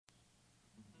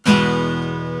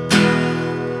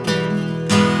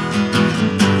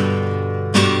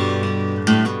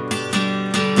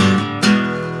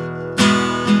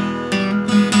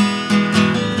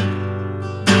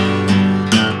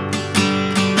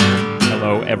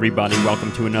everybody.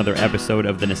 Welcome to another episode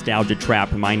of The Nostalgia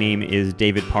Trap. My name is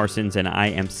David Parsons, and I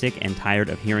am sick and tired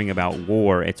of hearing about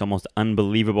war. It's almost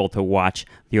unbelievable to watch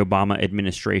the Obama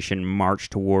administration march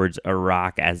towards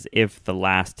Iraq as if the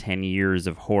last 10 years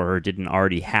of horror didn't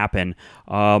already happen.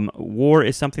 War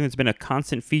is something that's been a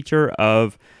constant feature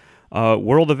of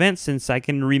world events since I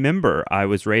can remember. I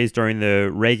was raised during the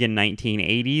Reagan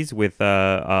 1980s with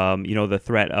the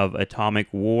threat of atomic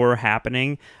war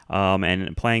happening,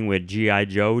 and playing with G.I.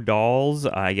 Joe dolls.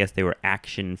 I guess they were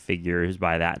action figures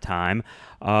by that time.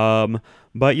 But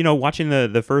watching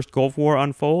the first Gulf War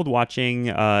unfold, watching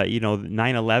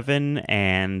 9/11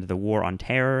 and the War on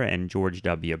Terror and George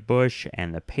W. Bush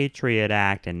and the Patriot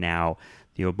Act, and now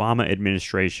the Obama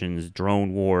administration's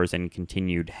drone wars and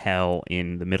continued hell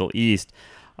in the Middle East,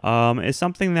 is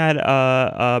something that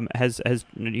has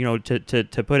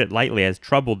to put it lightly, has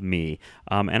troubled me.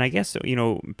 And I guess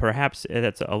perhaps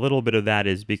that's a little bit of that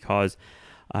is because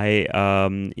I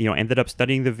ended up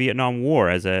studying the Vietnam War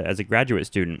as a graduate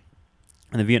student.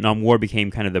 And the Vietnam War became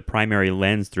kind of the primary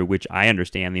lens through which I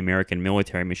understand the American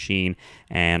military machine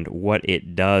and what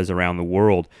it does around the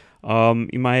world.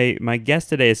 My guest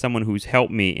today is someone who's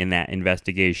helped me in that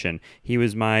investigation. He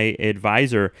was my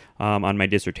advisor on my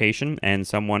dissertation, and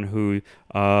someone who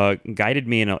guided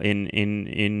me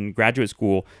in graduate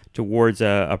school towards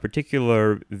a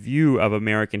particular view of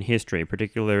American history, a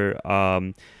particular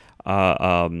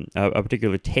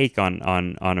take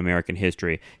on American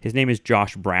history. His name is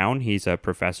Josh Brown. He's a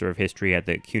professor of history at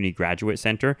the CUNY Graduate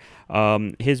Center.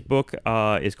 His book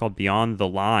is called Beyond the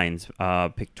Lines,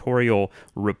 Pictorial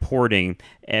Reporting,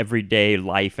 Everyday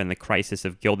Life and the Crisis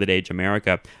of Gilded Age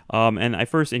America. And I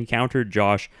first encountered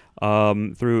Josh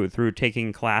through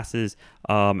taking classes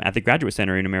at the Graduate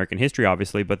Center in American history,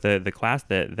 obviously, but the class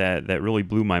that really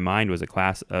blew my mind was a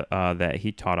class that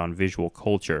he taught on visual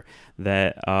culture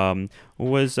that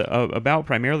was about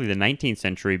primarily the 19th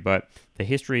century, but the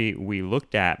history we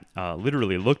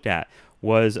literally looked at,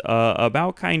 was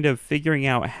about kind of figuring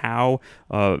out how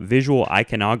visual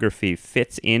iconography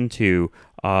fits into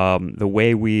the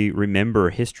way we remember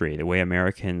history, the way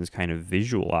Americans kind of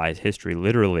visualize history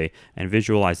literally and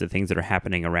visualize the things that are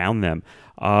happening around them.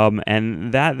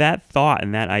 And that thought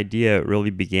and that idea really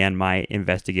began my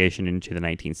investigation into the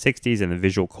 1960s and the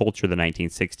visual culture of the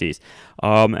 1960s.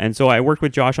 And so I worked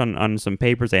with Josh on some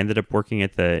papers. I ended up working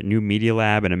at the New Media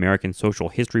Lab, an American social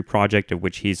history project of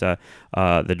which he's the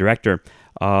director.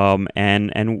 We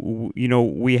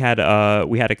had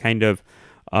a kind of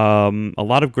a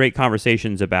lot of great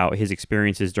conversations about his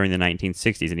experiences during the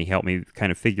 1960s, and he helped me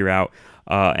kind of figure out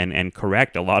and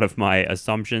correct a lot of my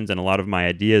assumptions and a lot of my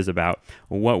ideas about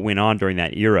what went on during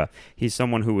that era. He's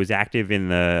someone who was active in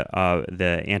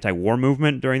the anti-war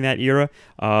movement during that era,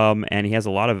 and he has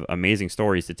a lot of amazing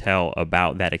stories to tell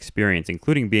about that experience,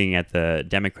 including being at the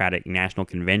Democratic National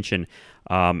Convention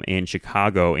in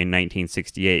Chicago in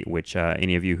 1968, which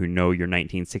any of you who know your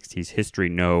 1960s history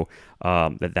know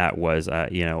that was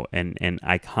an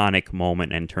iconic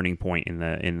moment and turning point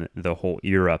in the whole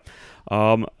era.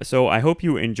 So I hope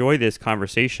you enjoy this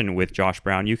conversation with Josh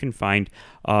Brown. You can find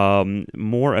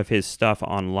more of his stuff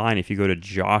online if you go to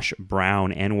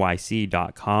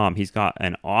joshbrown.nyc.com. He's got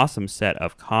an awesome set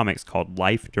of comics called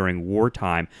Life During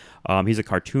Wartime. He's a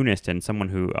cartoonist and someone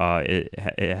who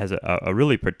has a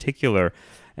really particular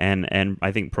and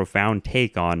I think profound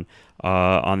take on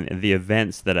the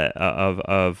events that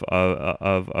of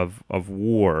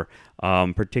war,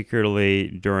 particularly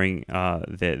during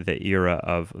the era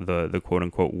of the quote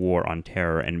unquote war on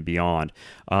terror and beyond.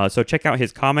 So check out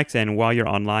his comics, and while you're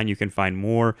online, you can find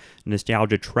more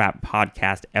Nostalgia Trap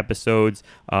podcast episodes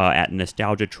at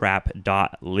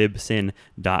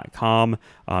nostalgiatrap.libsyn.com.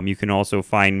 You can also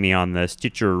find me on the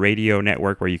Stitcher Radio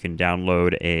Network, where you can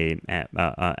download an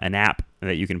app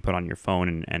that you can put on your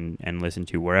phone and listen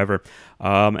to wherever.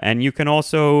 And you can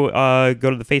also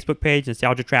go to the Facebook page,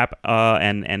 Nostalgia Trap,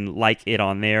 and like it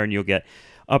on there, and you'll get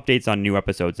updates on new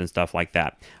episodes and stuff like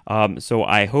that. So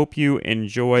I hope you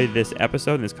enjoy this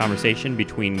episode and this conversation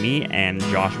between me and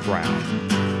Josh Brown.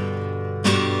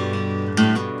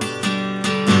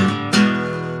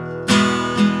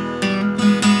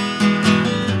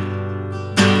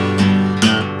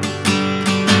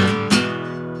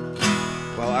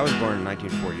 I was born in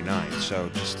 1949,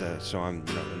 so I'm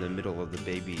in the middle of the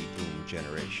baby boom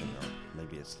generation, or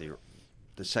maybe it's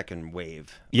the second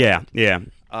wave. Yeah.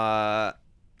 I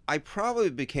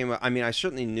probably became. I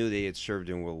certainly knew they had served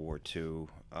in World War II.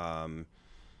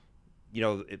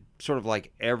 Sort of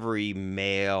like every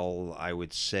male, I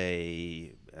would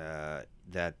say,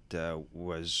 that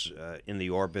was in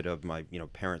the orbit of my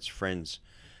parents' friends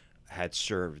had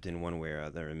served in one way or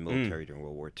other in military during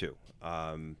World War II.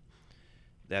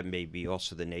 That may be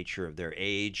also the nature of their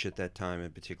age at that time.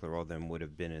 In particular, all of them would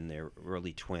have been in their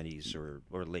early 20s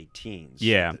or late teens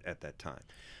at that time.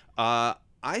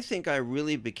 I think I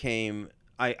really became...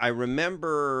 I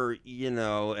remember,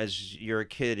 as you're a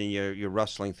kid and you're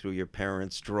rustling through your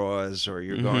parents' drawers, or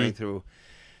you're going through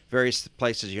various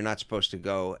places you're not supposed to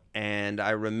go, and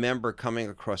I remember coming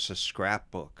across a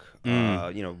scrapbook,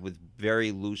 with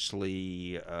very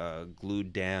loosely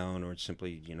glued down or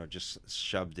simply, just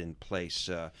shoved in place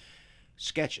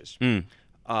sketches,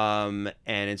 and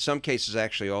in some cases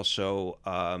actually also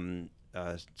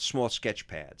small sketch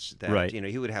pads that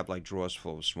he would have like drawers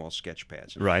full of small sketch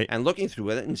pads, and looking through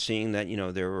it and seeing that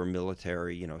there were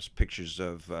military pictures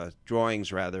of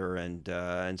drawings rather,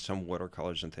 and some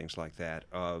watercolors and things like that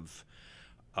of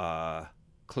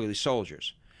clearly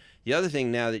soldiers. The other thing,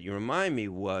 now that you remind me,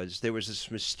 was there was this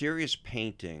mysterious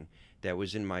painting that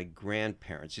was in my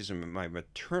grandparents, these are my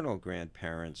maternal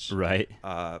grandparents'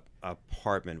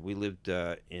 apartment. We lived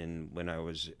when I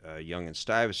was young in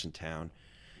Stuyvesant Town,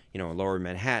 in Lower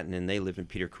Manhattan, and they lived in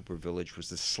Peter Cooper Village, was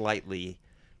the slightly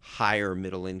higher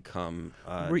middle income.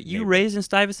 Were you raised in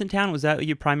Stuyvesant Town? Was that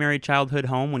your primary childhood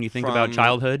home when you think about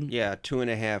childhood? Yeah,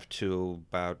 2.5 to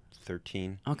about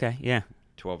 13. Okay, yeah.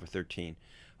 12 or 13.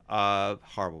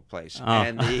 Horrible place.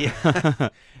 And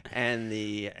and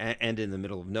in the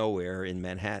middle of nowhere in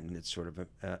Manhattan. It's sort of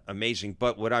amazing.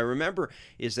 But what I remember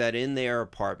is that in their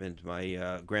apartment,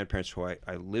 my grandparents, who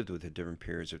I lived with at different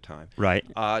periods of time,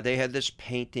 they had this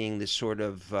painting, this sort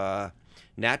of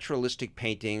naturalistic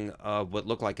painting of what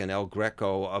looked like an El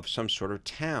Greco of some sort of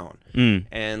town.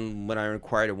 And when I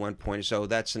inquired at one point, I said, "Oh,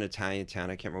 that's an Italian town.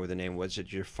 I can't remember what the name was.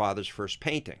 It's your father's first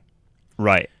painting."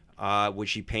 Right.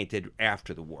 Which he painted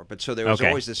after the war. But so there was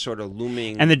always this sort of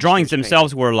looming... And the drawings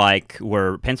themselves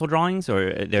were pencil drawings,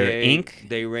 or they're ink?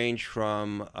 They range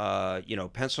from,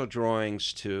 pencil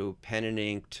drawings to pen and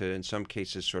ink to, in some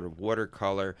cases, sort of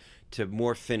watercolor to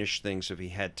more finished things if he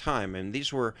had time. And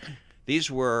these were...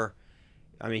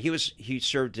 I mean, he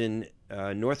served in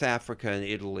North Africa and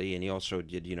Italy, and he also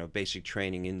did, basic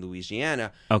training in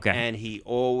Louisiana. Okay. And he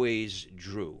always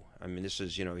drew. I mean, this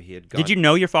is, he had gone... Did you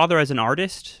know your father as an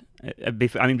artist?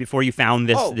 Before you found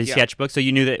this sketchbook, so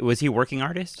you knew that, was he a working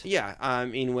artist? Yeah, I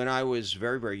mean, when I was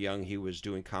very, very young, he was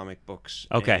doing comic books.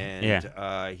 Okay,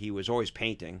 and he was always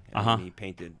painting. He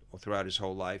painted throughout his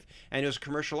whole life, and he was a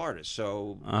commercial artist.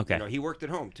 So he worked at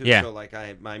home too. Yeah. So like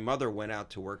my mother went out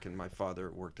to work, and my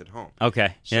father worked at home.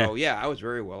 Okay. So I was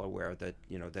very well aware that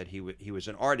that he was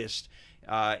an artist.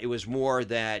 It was more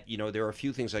that there were a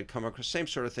few things I'd come across, same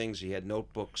sort of things. He had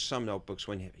some notebooks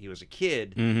when he was a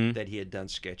kid that he had done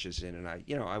sketches in, and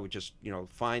I would just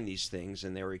find these things,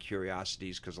 and they were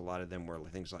curiosities because a lot of them were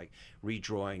things like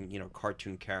redrawing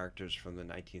cartoon characters from the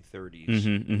 1930s,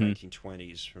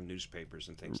 1920s from newspapers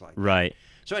and things like that. Right.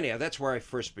 So anyhow, that's where I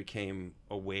first became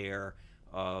aware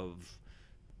of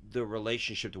the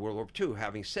relationship to World War II.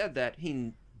 Having said that,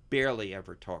 he barely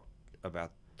ever talked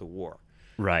about the war.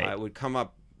 Right. It would come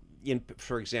up,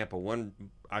 for example, one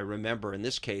I remember in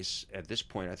this case, at this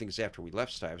point, I think it's after we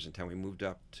left Stuyvesant Town, we moved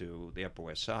up to the Upper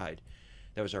West Side.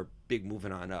 That was our big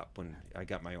moving on up when I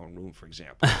got my own room, for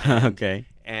example. Okay.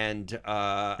 And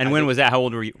when was that? How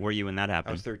old were you when that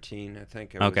happened? I was 13, I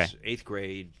think. I was 8th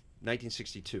grade,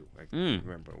 1962. I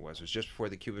remember it was. It was just before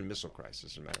the Cuban Missile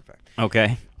Crisis, as a matter of fact.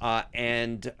 Okay.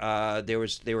 There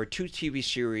were 2 TV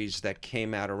series that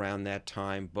came out around that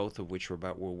time, both of which were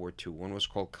about World War II. One was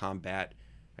called Combat.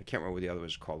 I can't remember what the other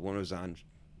was called. One was on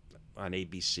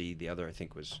ABC. The other, I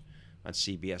think, was on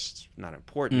CBS. It's not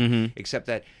important, except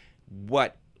that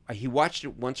he watched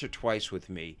it once or twice with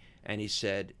me, and he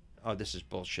said, "Oh, this is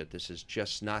bullshit. This is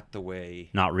just not the way.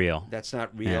 Not real. That's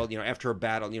not real." Yeah. After a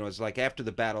battle, it's like after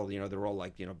the battle, they're all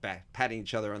like, patting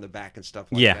each other on the back and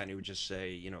stuff like that. And he would just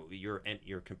say,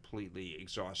 you're completely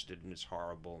exhausted and it's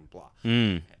horrible and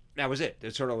blah. That was it.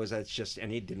 It sort of was. That's just,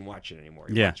 and he didn't watch it anymore.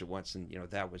 He watched it once, and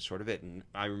that was sort of it. And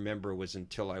I remember it was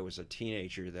until I was a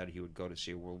teenager that he would go to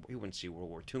see he wouldn't see World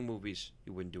War II movies.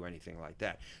 He wouldn't do anything like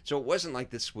that. So it wasn't like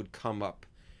this would come up.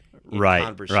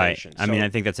 Conversation. Right. I mean, I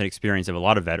think that's an experience of a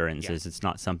lot of veterans. Is it's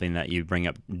not something that you bring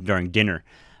up during dinner.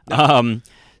 No.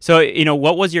 So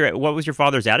what was your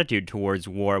father's attitude towards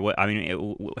war?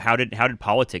 How did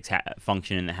politics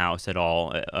function in the house at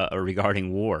all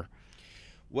regarding war?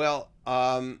 Well,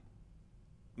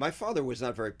 my father was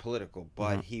not very political,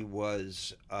 but he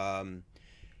was.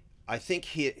 I think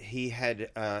he had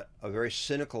a very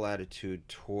cynical attitude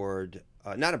toward.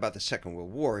 Not about the Second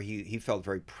World War. He felt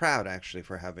very proud, actually,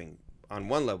 for having, on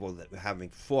one level, having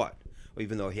fought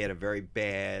even though he had a very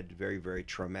bad, very, very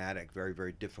traumatic, very,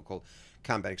 very difficult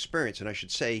combat experience. And I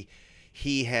should say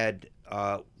he had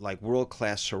like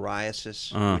world-class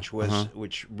psoriasis,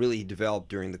 which really developed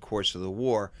during the course of the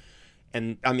war.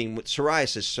 And I mean, with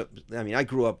psoriasis, I mean, I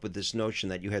grew up with this notion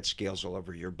that you had scales all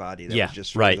over your body. That was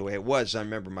just the way it was. I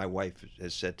remember my wife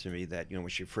has said to me that, when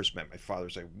she first met my father, it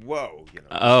was like, whoa,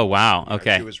 Oh, wow.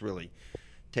 Okay. She was really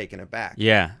taken aback.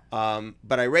 Yeah.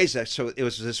 But I raised that, so it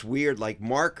was this weird like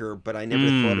marker, but I never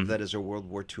thought of that as a World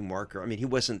War II marker. I mean, he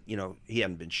wasn't, he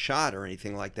hadn't been shot or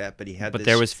anything like that, but he had. But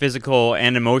there was physical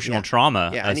and emotional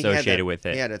trauma associated with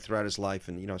it. He had it throughout his life,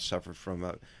 and suffered from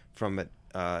it.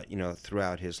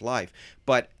 Throughout his life.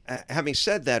 But having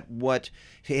said that,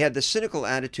 he had the cynical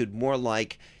attitude, more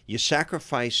like you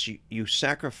sacrifice,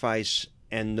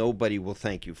 and nobody will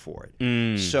thank you for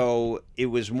it. So it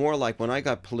was more like when I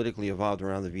got politically involved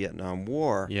around the Vietnam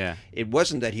War, it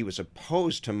wasn't that he was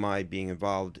opposed to my being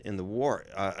involved in the war,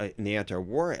 in the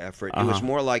anti-war effort. It was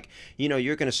more like,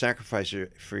 you're going to sacrifice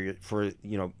for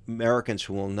Americans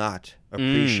who will not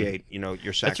appreciate, your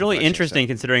sacrifice. That's really interesting,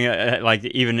 considering like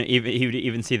he would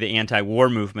even see the anti-war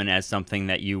movement as something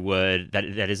that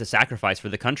that is a sacrifice for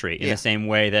the country in the same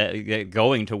way that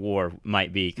going to war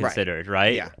might be considered,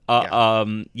 right?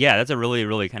 That's a really,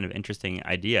 really kind of interesting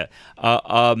idea.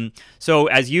 So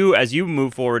as you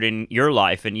move forward in your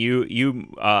life and you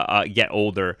get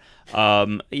older,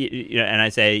 and I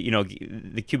say,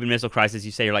 the Cuban Missile Crisis,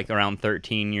 you say you're like around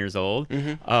 13 years old.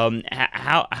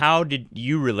 How did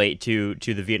you relate to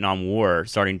the Vietnam War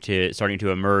starting to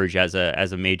emerge as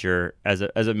a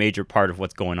major part of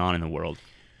what's going on in the world?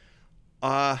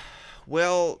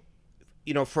 Well,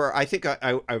 I think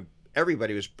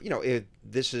everybody was,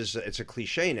 it's a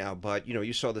cliche now, but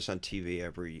you saw this on TV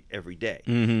every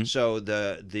day. So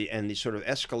the sort of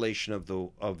escalation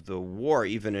of the war,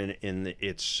 even in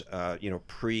its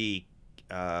pre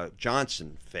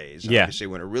Johnson phase, obviously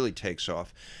when it really takes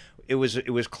off, it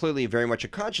was clearly very much a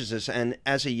consciousness. And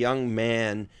as a young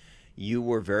man, you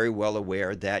were very well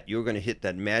aware that you were going to hit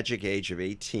that magic age of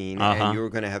 18, and you were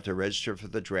going to have to register for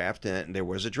the draft, and there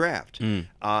was a draft. And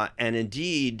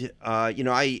indeed,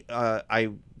 my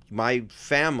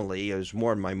family, it was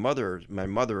more my mother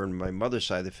and my mother's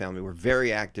side of the family were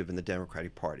very active in the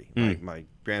Democratic Party. My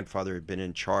grandfather had been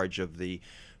in charge of the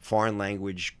foreign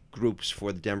language groups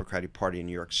for the Democratic Party in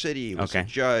New York City. He was a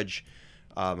judge.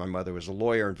 My mother was a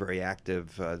lawyer and very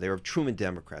active. They were Truman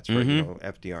Democrats, right?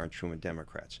 FDR and Truman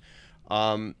Democrats.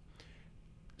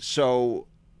 So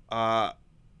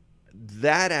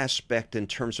that aspect, in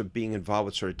terms of being involved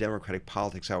with sort of democratic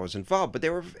politics, I was involved. But they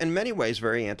were, in many ways,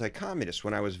 very anti-communist.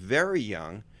 When I was very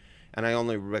young, and I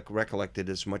only recollected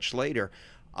as much later,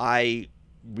 I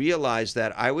realized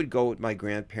that I would go with my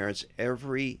grandparents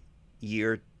every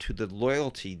year to the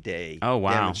Loyalty Day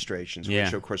demonstrations,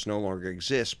 which of course no longer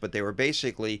exist, but they were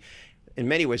basically, in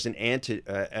many ways,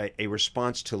 a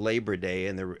response to Labor Day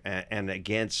and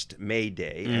against May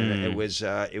Day, and it was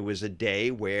a day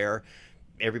where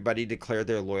everybody declared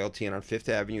their loyalty, and on Fifth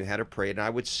Avenue you had a parade, and I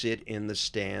would sit in the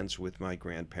stands with my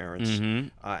grandparents.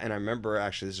 And I remember,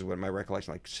 actually, this is what my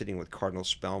recollection, like sitting with Cardinal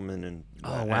Spellman and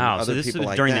other so this people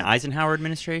was during the Eisenhower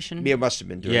administration? Yeah, it must have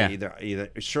been during either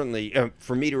certainly,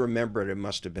 for me to remember it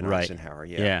must have been Eisenhower.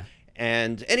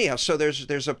 And anyhow, so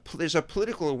there's a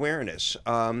political awareness.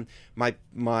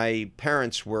 My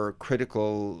parents were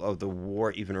critical of the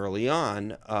war even early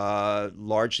on,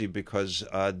 largely because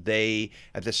they,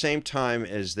 at the same time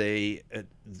as they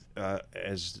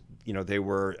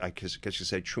were, I guess you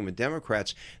say, Truman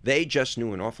Democrats, they just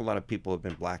knew an awful lot of people had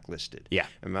been blacklisted.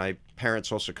 And my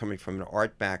parents, also coming from an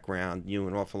art background, knew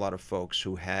an awful lot of folks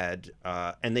who had,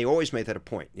 and they always made that a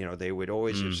point. They would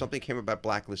always, if something came about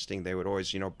blacklisting, they would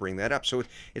always, bring that up. So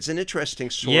it's an interesting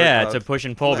sort of it's a push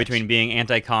and pull between being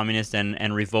anti-communist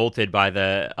and revolted by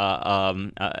the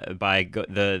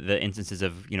instances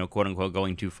of, quote unquote,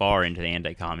 going too far into the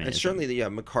anti-communism. And certainly the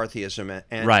McCarthyism,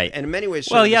 and and in many ways,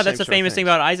 well, that's the famous thing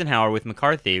about Eisenhower with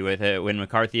McCarthy, when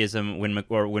McCarthy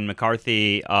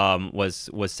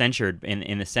was censured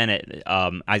in the Senate.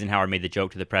 Eisenhower made the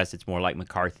joke to the press, it's more like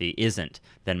McCarthy isn't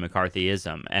than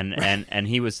McCarthyism, and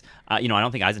he was, I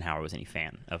don't think Eisenhower was any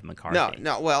fan of McCarthy.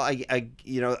 No. Well,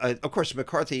 of course,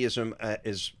 McCarthyism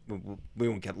is, we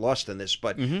won't get lost in this,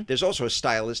 but there's also a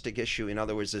stylistic issue. In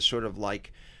other words, there's sort of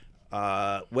like,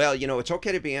 it's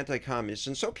okay to be anti-communist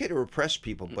and it's okay to repress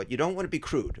people, but you don't want to be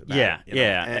crude about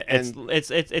it.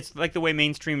 It's like the way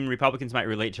mainstream Republicans might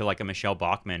relate to like a Michelle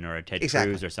Bachmann or a Ted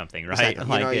Cruz or something, right?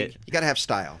 Exactly. You got to have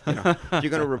style. If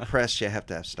you're going to repress, you have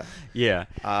to have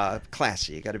style.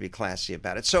 Classy. You got to be classy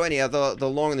about it. So anyhow, the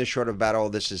long and the short about all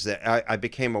this is that I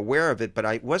became aware of it, but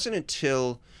I wasn't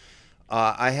until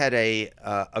I had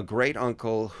a great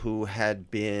uncle who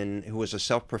was a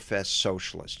self-professed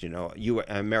socialist. You know,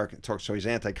 American talk, so he's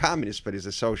anti-communist, but he's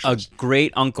a socialist. A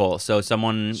great uncle, so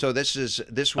someone. So this was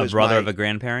a brother of a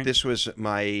grandparent. This was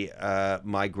my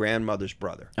grandmother's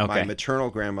brother, my maternal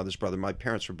grandmother's brother. My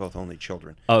parents were both only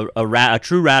children. A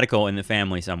true radical in the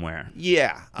family somewhere.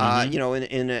 Yeah, you know,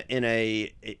 in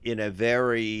a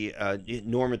very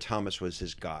Norman Thomas was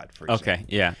his god, for example. Okay,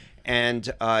 yeah.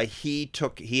 And he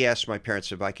asked my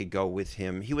parents if I could go with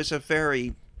him. He was a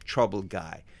very troubled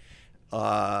guy.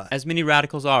 As many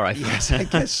radicals are, I think. Yes, I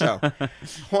guess so.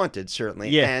 Haunted, certainly.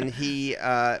 Yeah. And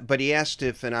but he asked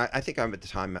if, and I think at the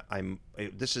time,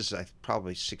 this is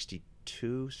probably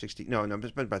 62, 60, no,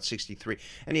 it's been about 63.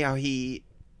 Anyhow,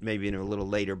 maybe a little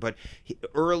later, but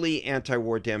early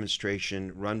anti-war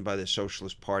demonstration run by the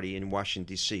Socialist Party in Washington,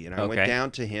 D.C. And I went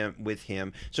down to with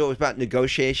him. So it was about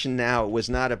negotiation now. It was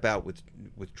not about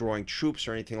withdrawing troops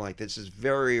or anything like this. This is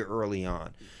very early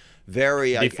on.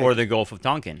 Before the Gulf of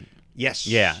Tonkin. Yes.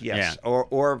 Yeah. Yes. Yeah.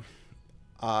 Or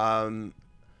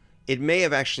it may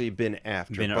have actually been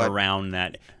after. Around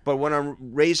that. But what I'm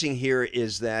raising here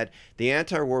is that the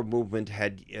anti-war movement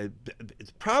had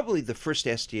probably the first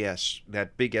SDS,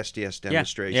 that big SDS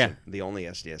demonstration, the only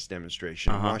SDS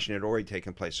demonstration in Washington had already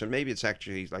taken place. So maybe it's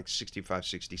actually like 65,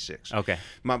 66. Okay.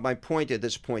 My point at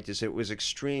this point is it was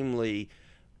extremely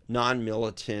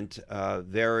non-militant,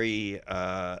 very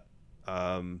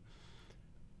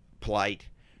polite.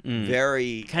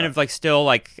 Very kind of like still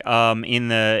like in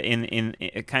the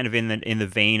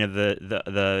vein of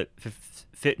the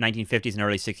 1950s and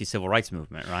early 60s civil rights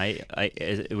movement, right?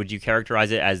 Would you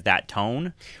characterize it as that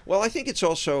tone? Well, I think it's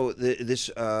also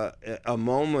a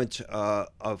moment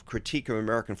of critique of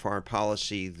American foreign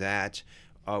policy that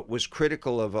was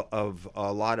critical of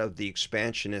a lot of the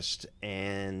expansionist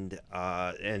and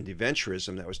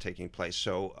adventurism that was taking place.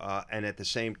 So and at the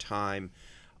same time,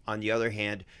 on the other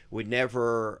hand, would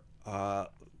never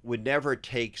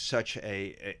take such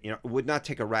would not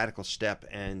take a radical step,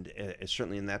 and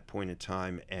certainly in that point in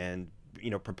time, and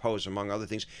propose, among other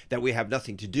things, that we have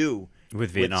nothing to do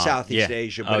with Vietnam, Southeast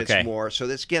Asia, but it's more. So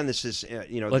this is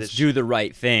let's do the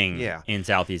right thing in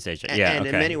Southeast Asia. And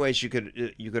in many ways, you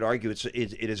could argue it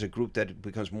is a group that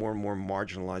becomes more and more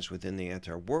marginalized within the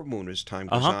anti-war movement as time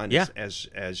goes on,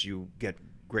 as you get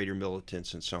greater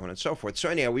militants and so on and so forth. So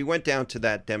anyhow, we went down to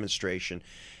that demonstration,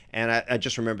 and I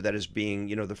just remember that as being,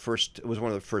 it was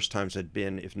one of the first times I'd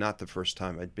been, if not the first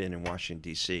time I'd been in Washington,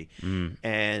 D.C.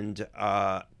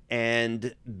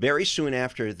 And very soon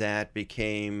after that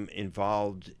became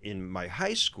involved in my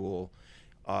high school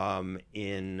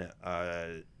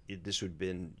this would have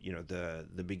been,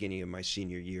 the beginning of my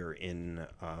senior year in,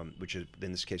 which is,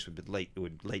 in this case would be late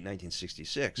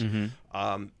 1966, in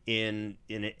an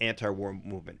anti-war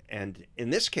movement. And in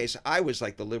this case, I was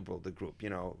like the liberal of the group,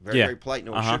 very polite.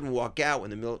 No, we shouldn't walk out when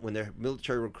the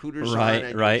military recruiters are on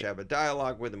it. We should have a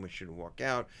dialogue with them. We shouldn't walk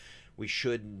out. We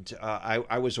shouldn't.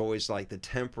 I was always like the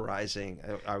temporizing.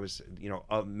 I was,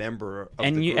 a member of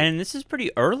the group. And this is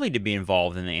pretty early to be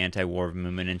involved in the anti-war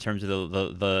movement in terms of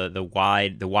the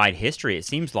wide history. It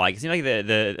seems like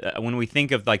the when we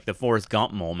think of like the Forrest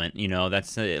Gump moment,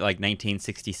 that's like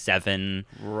 1967,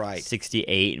 right?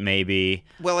 68 maybe.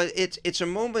 Well, it's a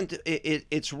moment.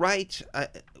 It's right.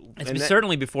 It's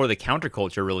certainly before the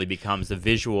counterculture really becomes the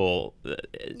visual,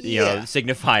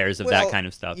 signifiers of that kind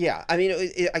of stuff. Yeah, I mean,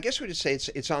 I guess we would say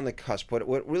it's on the cusp. What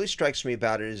really strikes me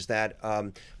about it is that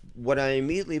what I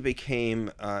immediately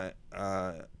became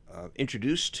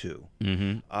introduced to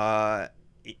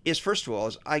is, first of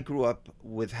all, I grew up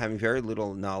with having very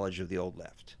little knowledge of the old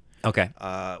left. Okay.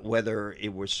 Whether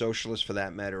it was socialists, for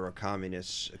that matter, or a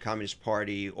communist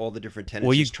party, all the different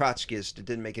tendencies, Trotskyists, it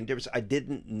didn't make any difference. I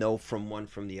didn't know from one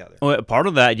from the other. Well, part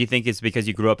of that, do you think it's because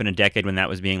you grew up in a decade when that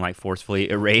was being like forcefully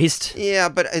erased? Yeah,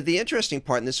 but the interesting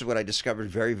part, and this is what I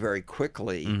discovered very, very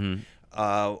quickly,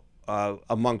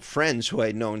 among friends who I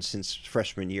had known since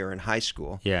freshman year in high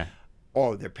school. Yeah.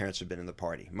 Oh, their parents had been in the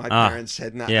party. My parents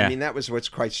had not. I mean, that was what's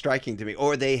quite striking to me.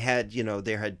 Or they had,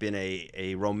 there had been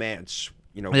a romance.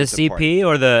 The CP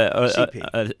or the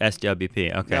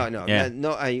SWP? Okay. No.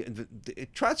 The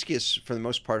Trotskyists, for the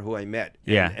most part, who I met.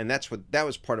 And that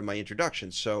was part of my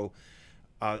introduction. So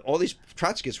all these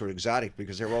Trotskyists were exotic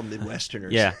because they were all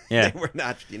Midwesterners. They were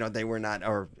not, they were not,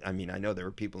 or I mean, I know there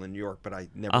were people in New York, but I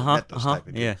never met those type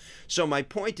of people. So my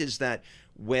point is that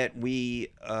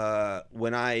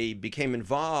when I became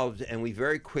involved, and we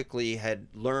very quickly had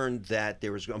learned that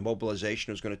there was a mobilization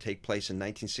that was going to take place in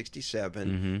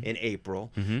 1967 in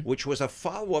April, which was a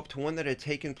follow-up to one that had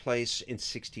taken place in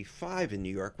 65 in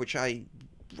New York, which I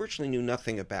virtually knew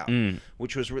nothing about,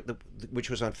 which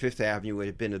was on Fifth Avenue. It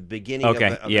had been the beginning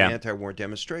Okay, of an anti-war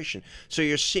demonstration. So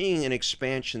you're seeing an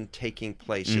expansion taking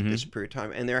place at this period of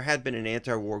time. And there had been an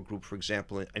anti-war group, for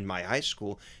example, in my high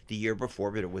school the year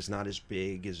before, but it was not as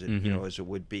big as it as it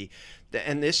would be.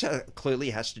 And this clearly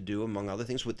has to do, among other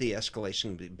things, with the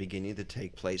escalation beginning to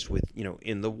take place with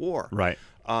in the war. Right.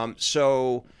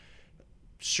 So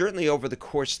certainly over the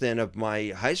course then of my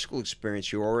high school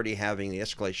experience, you're already having the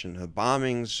escalation of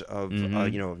bombings of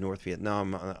of North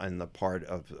Vietnam on the part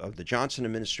of the Johnson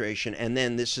administration, and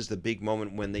then this is the big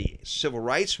moment when the civil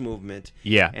rights movement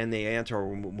and the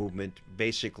anti-war movement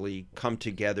basically come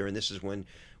together, and this is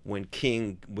when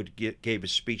King gave a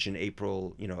speech in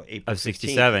April of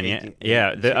 67,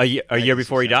 a year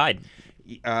before he died.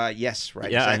 Yes, right.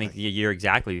 Yeah, exactly. I think the year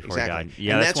exactly before he died.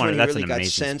 Yeah, and that's when he really got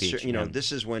censored. censored.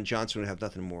 This is when Johnson would have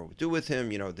nothing more to do with him.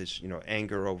 This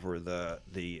anger over the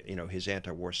his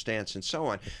anti-war stance and so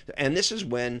on. And this is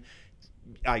when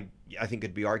I think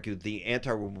it'd be argued the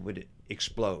anti-war movement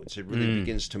explodes. It really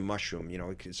begins to mushroom.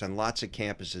 It's on lots of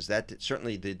campuses. That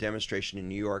certainly the demonstration in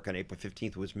New York on April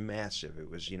 15th was massive. It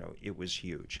was it was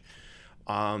huge.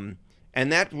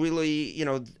 And that really,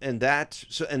 and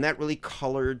that really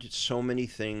colored so many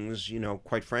things,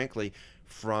 quite frankly,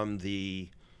 from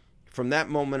that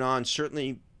moment on,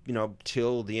 certainly,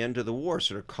 till the end of the war,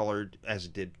 sort of colored, as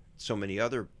it did so many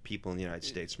other people in the United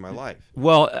States, my life.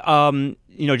 Well,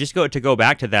 just to go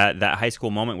back to that high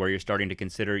school moment where you're starting to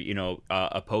consider,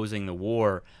 opposing the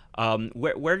war.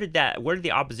 Where did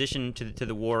the opposition to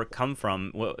the war come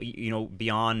from? Well,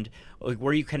 beyond,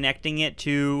 were you connecting it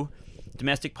to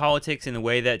domestic politics in the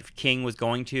way that King was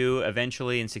going to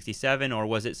eventually in 67, or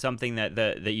was it something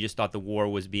that you just thought the war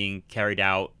was being carried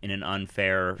out in an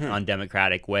unfair,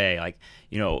 undemocratic way? Like,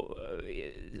 a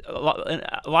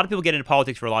lot of people get into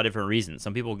politics for a lot of different reasons.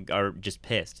 Some people are just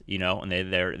pissed, and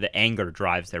the anger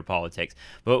drives their politics.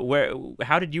 But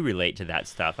how did you relate to that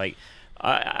stuff? Like,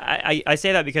 I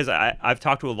say that because I've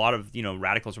talked to a lot of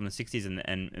radicals from the 60s,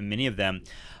 and many of them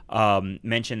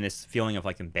mention this feeling of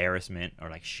like embarrassment or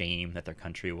like shame that their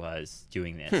country was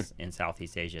doing this in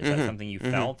Southeast Asia. Is that something you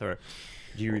felt, or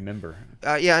do you remember?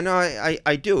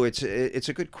 I do. It's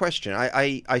a good question.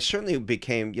 I certainly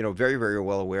became very, very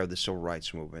well aware of the civil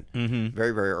rights movement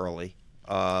very, very early.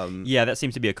 That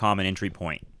seems to be a common entry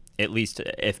point. At least,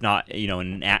 if not,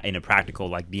 in a practical,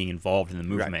 like being involved in the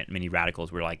movement, right. Many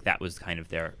radicals were like that was kind of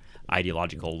their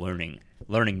ideological learning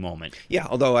moment. Yeah,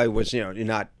 although I was,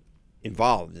 not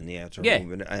involved in the anti-war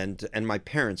movement, and my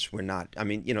parents were not. I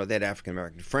mean, they had African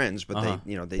American friends, but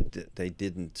they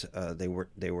didn't. They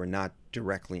were not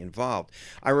directly involved.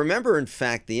 I remember, in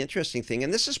fact, the interesting thing,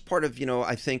 and this is part of,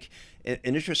 I think, an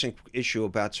interesting issue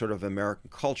about sort of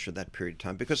American culture that period of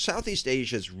time, because Southeast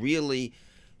Asia is really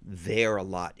there a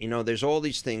lot. There's all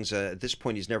these things. At this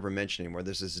point, he's never mentioned anymore.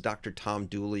 There's this Dr. Tom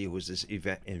Dooley, who was this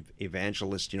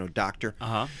evangelist, doctor,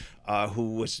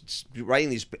 who was writing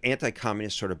these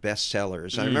anti-communist sort of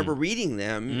bestsellers. I remember reading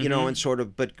them, and sort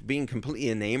of, but being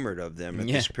completely enamored of them at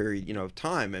this period, of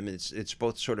time. I mean, it's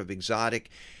both sort of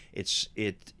exotic.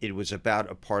 It was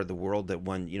about a part of the world that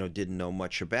one, didn't know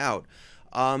much about.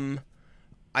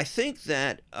 I think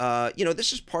that,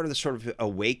 this is part of the sort of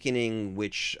awakening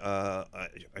which I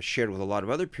shared with a lot of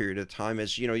other period of time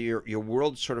as, your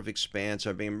world sort of expands.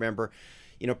 I mean, remember,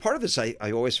 part of this I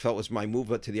always felt was my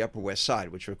move up to the Upper West Side,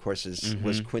 which of course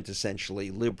was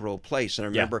quintessentially liberal place. And I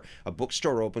remember a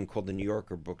bookstore opened called the New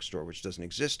Yorker Bookstore, which doesn't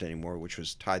exist anymore, which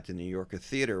was tied to the New Yorker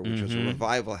Theater, which was a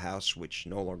revival house, which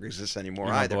no longer exists anymore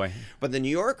either. Boy. But the New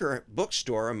Yorker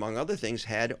Bookstore, among other things,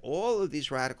 had all of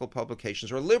these radical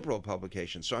publications or liberal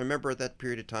publications. So I remember at that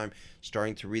period of time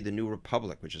starting to read the New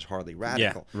Republic, which is hardly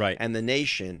radical, and The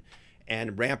Nation.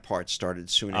 And Rampart started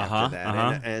soon after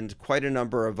that, and quite a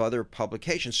number of other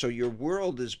publications. So your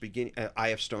world is beginning.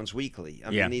 I.F. Stone's Weekly. I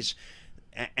mean,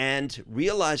 and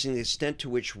realizing the extent to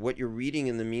which what you're reading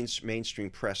in the mainstream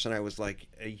press. And I was like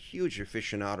a huge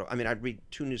aficionado. I mean, I'd read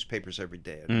 2 newspapers every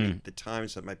day. I'd read the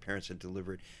Times that my parents had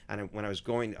delivered. And when I was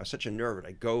such a nerd.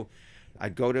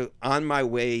 I'd go to, on my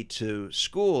way to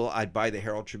school, I'd buy the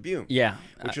Herald Tribune,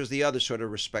 which was the other sort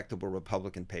of respectable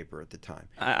Republican paper at the time.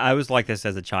 I was like this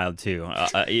as a child, too.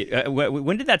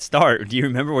 When did that start? Do you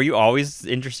remember? Were you always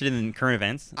interested in current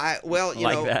events? Well,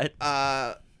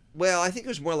 I think it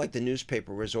was more like the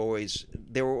newspaper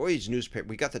there were always newspaper.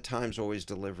 We got the Times always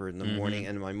delivered in the morning,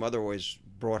 and my mother always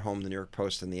brought home the New York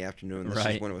Post in the afternoon. This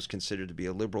is when it was considered to be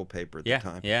a liberal paper at the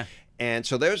time. Yeah. And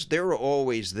so they were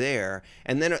always there,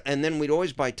 and then we'd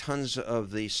always buy tons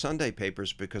of the Sunday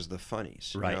papers because of the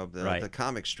funnies, the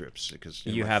comic strips, because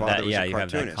you my have father that, was a you have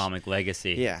cartoonist. that comic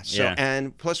legacy. Yeah. So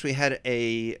and plus we had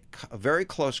a very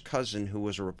close cousin who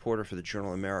was a reporter for the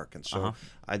Journal American. So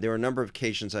there were a number of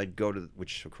occasions I'd go to,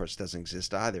 which of course doesn't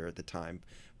exist either at the time,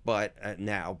 but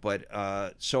now. But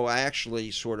so I actually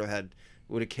sort of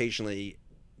would occasionally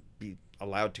be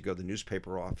allowed to go to the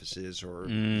newspaper offices, or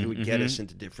he would get us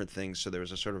into different things. So there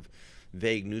was a sort of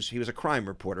vague news. He was a crime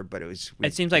reporter, but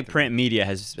it seems like print media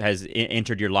has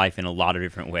entered your life in a lot of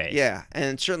different ways. Yeah,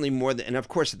 and certainly more than, and of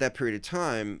course at that period of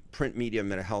time, print media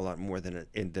meant a hell of a lot more than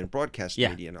broadcast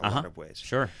media in a lot of ways.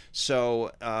 Sure.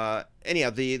 So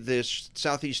anyhow, the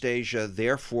Southeast Asia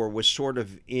therefore was sort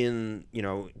of in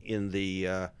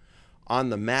the on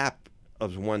the map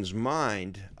of one's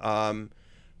mind.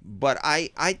 But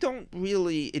I don't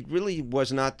really, it really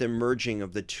was not the merging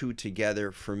of the two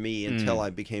together for me until I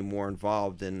became more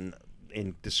involved in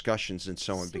discussions and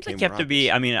so on. Became kept to be.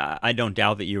 I mean, I don't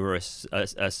doubt that you were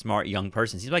a smart young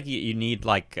person. Seems like you need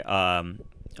like a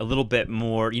little bit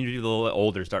more. You need to be a little bit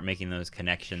older to start making those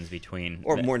connections between,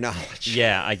 or more knowledge.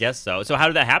 Yeah, I guess so. So how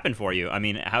did that happen for you? I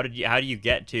mean, how do you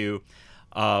get to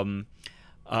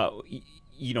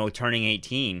turning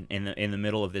 18 in the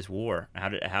middle of this war? How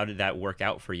did that work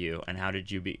out for you? And how did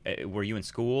you were you in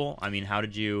school? I mean, how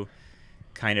did you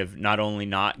kind of not only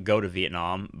not go to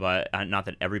Vietnam, but not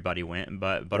that everybody went,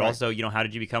 but also, how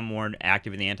did you become more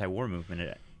active in the anti-war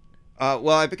movement? Well,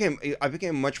 I became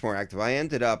much more active. I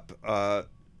ended up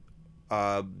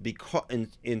because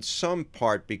in some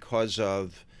part because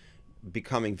of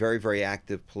becoming very, very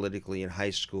active politically in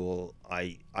high school.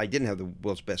 I didn't have the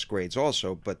world's best grades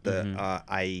also, but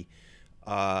I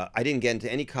didn't get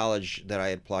into any college that I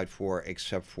had applied for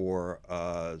except for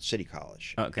City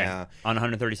College. Okay. On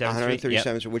 137th Street?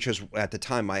 137th Street, which was, at the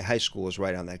time, my high school was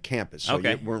right on that campus. So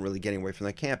you weren't really getting away from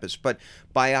that campus. But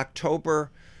by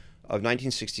October of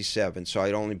 1967, so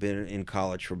I'd only been in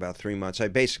college for about 3 months, I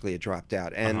basically had dropped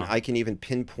out. And I can even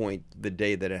pinpoint the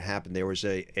day that it happened. There was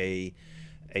a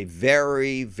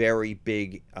very, very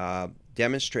big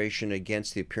demonstration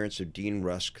against the appearance of Dean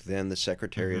Rusk, then the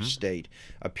Secretary of State,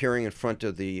 appearing in front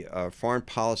of the Foreign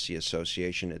Policy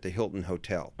Association at the Hilton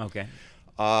Hotel. Okay.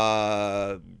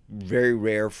 Very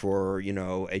rare for,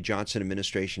 a Johnson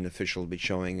administration official to be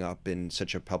showing up in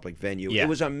such a public venue. Yeah. It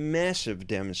was a massive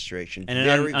demonstration. And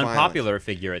an unpopular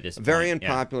figure at this point. Very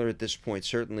unpopular at this point.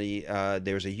 Certainly,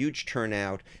 there was a huge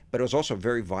turnout, but it was also a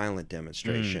very violent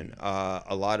demonstration.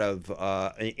 A lot of,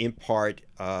 in part,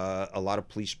 a lot of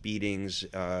police beatings.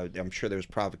 I'm sure there was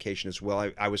provocation as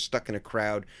well. I was stuck in a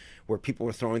crowd where people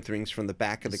were throwing things from the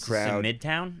back of the crowd. This is in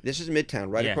Midtown? This is Midtown,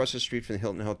 right across the street from the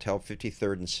Hilton Hotel,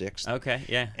 53rd and 6th. Okay,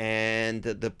 yeah. And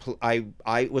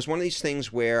I was one of these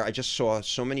things where I just saw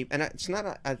so many, and it's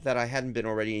not that I hadn't been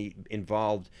already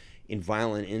involved in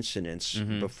violent incidents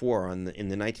before. In the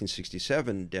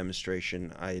 1967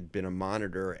 demonstration, I had been a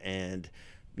monitor, and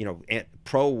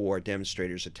pro-war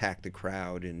demonstrators attacked the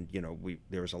crowd, and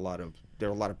there were a lot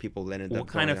of people that ended up. What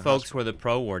kind of folks were the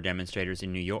pro-war demonstrators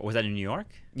in New York? Was that in New York?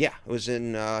 Yeah, it was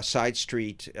in Side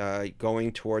Street,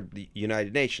 going toward the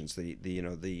United Nations.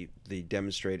 The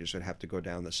demonstrators would have to go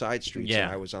down the side streets. Yeah.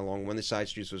 And I was along one of the side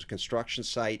streets. Was a construction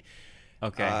site.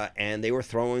 Okay. And they were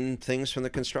throwing things from the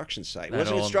construction site. It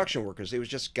wasn't construction workers. It was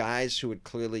just guys who had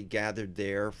clearly gathered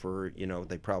there for,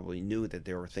 they probably knew that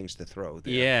there were things to throw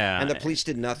there. Yeah. And the police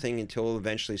did nothing until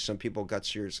eventually some people got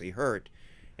seriously hurt,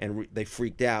 and they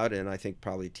freaked out. And I think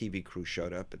probably a TV crew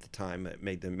showed up at the time. It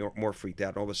made them more freaked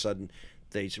out. And all of a sudden,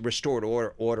 they restored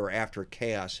order after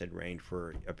chaos had reigned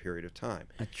for a period of time.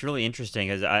 It's really interesting,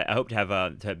 because I hope to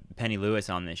have Penny Lewis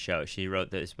on this show. She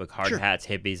wrote this book, Hard Hats,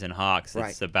 Hippies, and Hawks.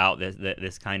 It's about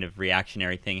this kind of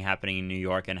reactionary thing happening in New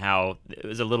York, and how it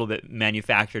was a little bit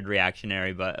manufactured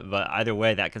reactionary, but either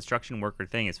way, that construction worker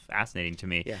thing is fascinating to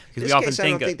me. Yeah. Because we often think I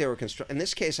don't think they were in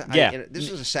this case.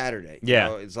 This was a Saturday.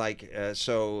 Yeah. It's like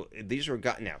so these were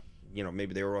now.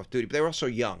 Maybe they were off duty, but they were also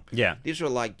young. Yeah, these were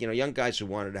like young guys who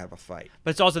wanted to have a fight.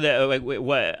 But it's also that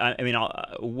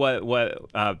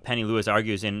what Penny Lewis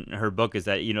argues in her book is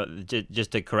that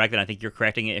just to correct it, I think you're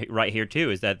correcting it right here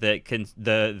too, is that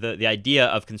the idea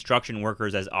of construction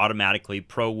workers as automatically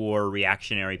pro-war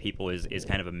reactionary people is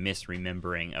kind of a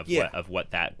misremembering of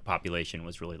what that population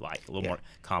was really like. A little more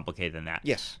complicated than that.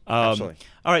 Yes, absolutely.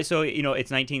 All right, so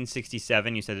it's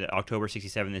 1967. You said that October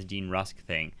 '67, this Dean Rusk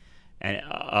thing.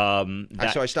 And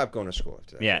so I stopped going to school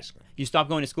after that. Yeah, basically. you stopped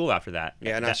going to school after that.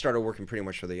 Yeah, and I started working pretty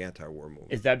much for the anti-war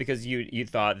movement. Is that because you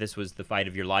thought this was the fight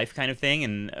of your life kind of thing,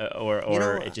 and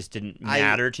or it just didn't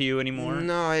matter to you anymore?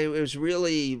 No, it was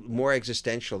really more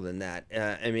existential than that.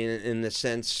 I mean, in the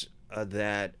sense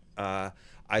that I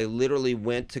literally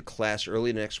went to class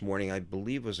early the next morning. I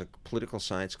believe it was a political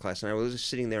science class, and I was just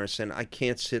sitting there and saying, I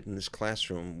can't sit in this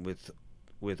classroom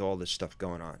with all this stuff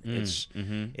going on.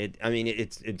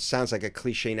 It sounds like a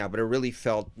cliche now, but it really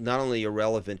felt not only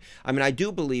irrelevant. I mean, I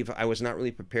do believe I was not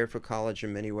really prepared for college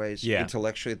in many ways,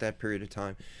 intellectually at that period of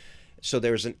time. So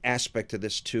there was an aspect to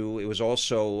this too. It was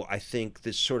also, I think,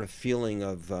 this sort of feeling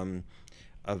of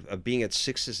being at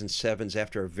 6s and 7s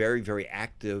after a very, very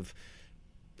active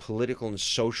political and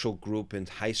social group in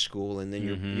high school, and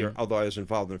then you're although I was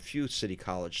involved in a few city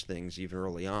college things even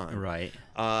early on. Right.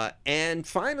 And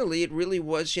finally, it really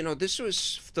was, this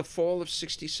was the fall of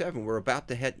 '67. We're about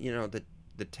to head,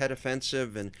 the Tet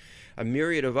Offensive and a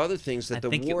myriad of other things that the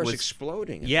war is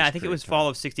exploding. Yeah, I think it was fall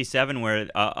of '67 where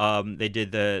they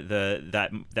did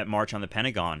that march on the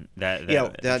Pentagon. That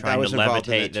trying was to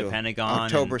levitate the Pentagon.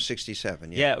 October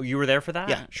 '67. Yeah, you were there for that.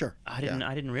 Yeah, sure. I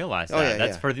didn't realize that.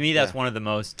 That's for me. That's one of the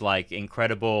most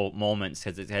incredible moments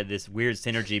because it had this weird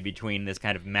synergy between this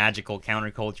kind of magical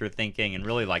counterculture thinking and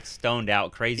really stoned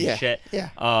out crazy shit.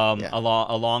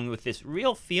 Along with this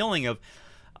real feeling of.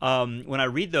 When I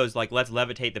read those, let's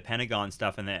levitate the Pentagon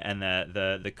stuff and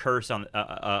the curse on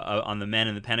the men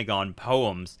in the Pentagon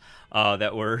poems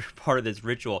that were part of this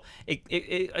ritual,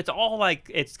 it's all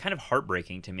it's kind of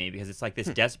heartbreaking to me because it's this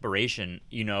desperation,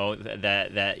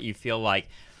 that you feel like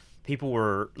people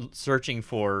were searching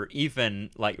for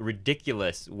even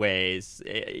ridiculous ways.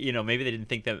 Maybe they didn't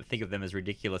think of them as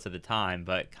ridiculous at the time,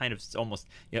 but kind of almost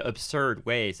absurd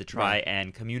ways to try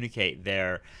and communicate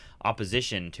their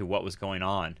opposition to what was going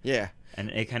on. Yeah. And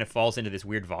it kind of falls into this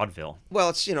weird vaudeville. Well,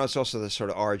 it's also the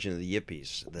sort of origin of the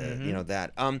yippies,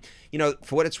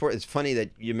 for what it's worth. It's funny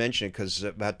that you mentioned it because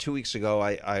about 2 weeks ago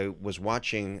I was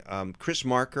watching Chris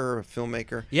Marker, a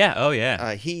filmmaker. Yeah, oh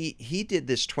yeah. He did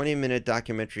this 20-minute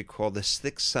documentary called The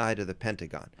Thick Side of the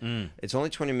Pentagon. It's only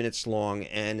 20 minutes long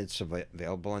and it's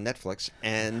available on Netflix.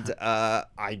 And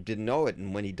I didn't know it.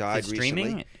 And when he died recently,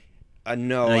 streaming?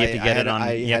 No, you have to get it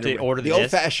on. You have to order the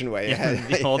old-fashioned way.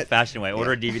 The old-fashioned way.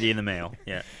 Order a DVD in the mail.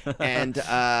 Yeah. And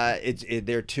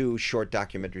there are two short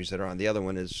documentaries that are on. The other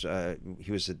one is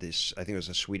he was at this. I think it was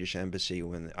a Swedish embassy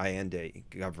when the Allende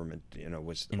government,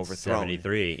 was in overthrown.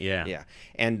 '73. Yeah. Yeah.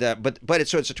 And but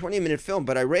it's a 20-minute film.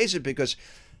 But I raise it because.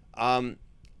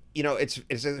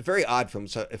 It's a very odd film.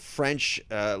 It's a French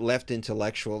left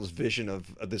intellectual's vision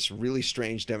of this really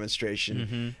strange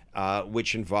demonstration,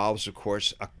 which involves, of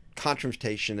course, a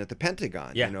confrontation at the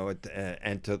Pentagon.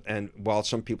 And while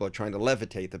some people are trying to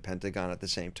levitate the Pentagon at the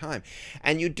same time,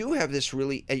 and you do have this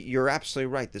really, you're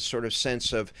absolutely right, this sort of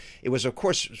sense of, it was of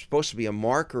course supposed to be a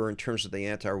marker in terms of the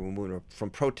anti-war movement. From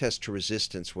protest to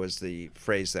resistance was the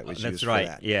phrase that was used for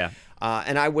that. Yeah.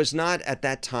 And I was not at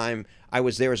that time. I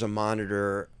was there as a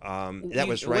monitor. That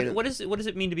was right. What does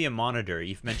it mean to be a monitor?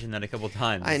 You've mentioned that a couple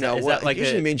times. I know. It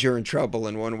usually means you're in trouble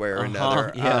in one way or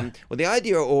another. Yeah. Well, the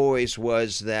idea always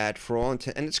was that for all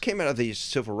intent, and this came out of the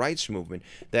civil rights movement,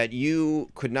 that you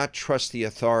could not trust the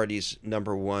authorities.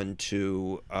 Number one,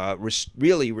 to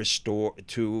really restore,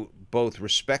 to both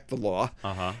respect the law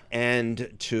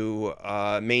and to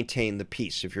maintain the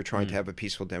peace if you're trying to have a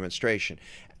peaceful demonstration.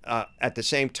 At the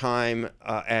same time,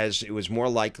 as it was more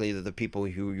likely that the people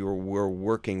who you were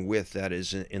working with, that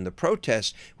is in the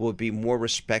protest, will be more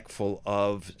respectful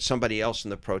of somebody else in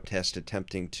the protest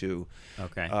attempting to.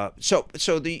 Okay.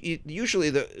 Usually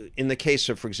in the case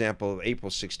of, for example, April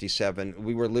 '67,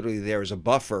 we were literally there as a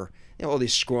buffer. All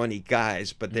these scrawny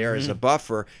guys, but there as a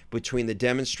buffer between the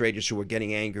demonstrators who were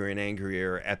getting angrier and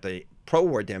angrier at the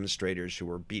pro-war demonstrators who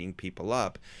were beating people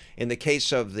up. In the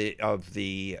case of the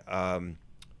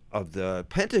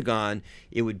Pentagon,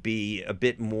 it would be a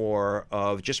bit more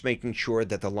of just making sure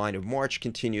that the line of march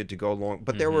continued to go along.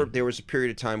 But there was a period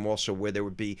of time also where there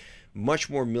would be much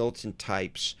more militant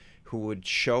types who would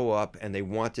show up and they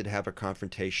wanted to have a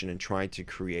confrontation and trying to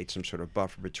create some sort of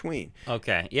buffer between.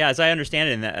 Okay. Yeah, as I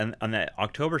understand it, on that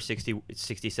October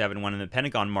 67 one, in the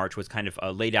Pentagon march was kind of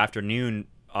a late afternoon.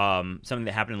 Something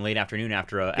that happened in late afternoon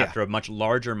after a much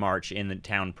larger march in the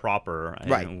town proper,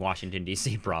 in Washington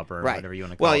D.C. proper, or whatever you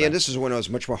want to call it. Well, yeah, this is when it was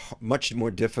much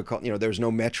more difficult. There was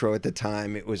no metro at the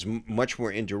time. It was much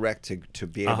more indirect to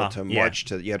be able to march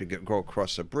to. You had to go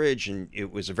across a bridge, and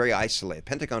it was a very isolated.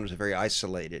 Pentagon was very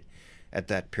isolated at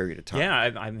that period of time.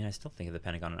 Yeah, I mean, I still think of the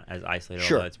Pentagon as isolated.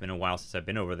 Sure. Although it's been a while since I've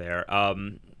been over there.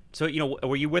 So,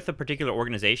 were you with a particular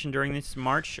organization during this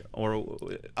march, or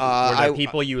were there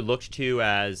people you looked to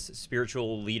as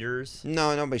spiritual leaders?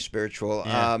 No, nobody spiritual.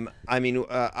 Yeah. I mean,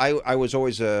 I was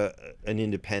always an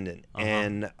independent,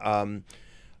 and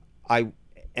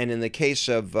in the case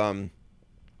of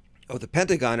the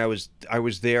Pentagon, I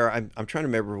was there. I'm trying to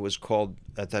remember what it was called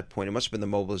at that point. It must have been the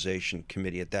Mobilization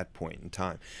Committee at that point in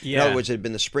time. Yeah. In other words, it had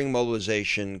been the Spring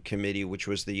Mobilization Committee, which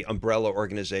was the umbrella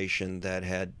organization that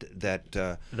had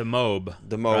the MOB.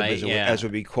 The MOB, right? as it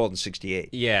would be called in '68.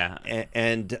 Yeah.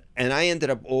 And I ended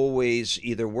up always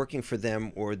either working for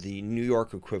them or the New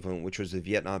York equivalent, which was the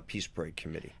Vietnam Peace Parade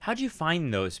Committee. How'd you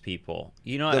find those people?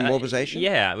 The mobilization?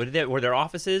 Yeah. Were there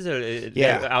offices or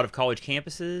out of college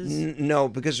campuses? No,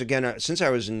 because again, since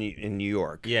I was in New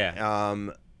York,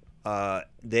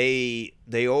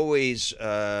 they always,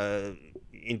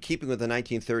 in keeping with the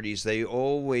 1930s, they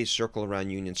always circle around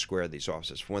Union Square, these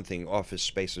offices. For one thing, office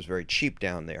space was very cheap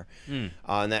down there,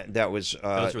 and that was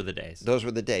those were the days. Those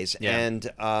were the days, yeah.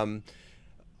 And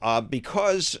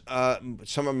because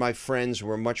some of my friends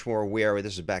were much more aware,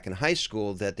 this is back in high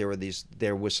school, that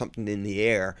there was something in the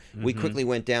air. We quickly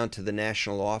went down to the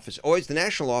national office. Always the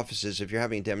national offices, if you're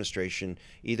having a demonstration,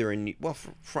 either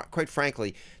quite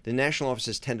frankly, the national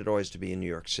offices tended always to be in New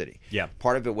York City. Yeah.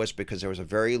 Part of it was because there was a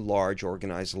very large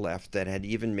organized left that had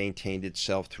even maintained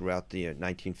itself throughout the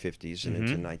 1950s and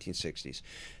into the 1960s,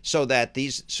 so that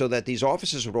these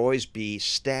offices would always be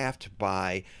staffed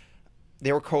by.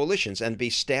 There were coalitions and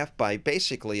be staffed by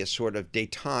basically a sort of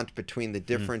détente between the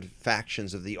different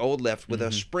factions of the old left with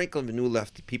a sprinkle of new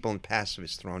left people and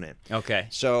pacifists thrown in. Okay.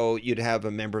 So you'd have a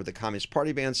member of the Communist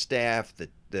Party be on staff,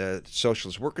 the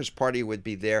Socialist Workers' Party would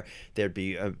be there. There'd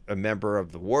be a member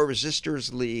of the War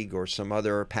Resisters League or some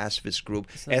other pacifist group.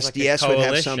 SDS would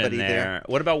have somebody there.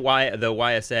 What about the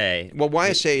YSA? Well,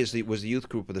 YSA was the youth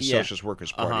group of the Socialist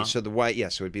Workers' Party. So it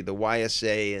would be the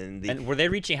YSA and the. And were they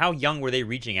reaching? How young were they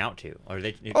reaching out to? Are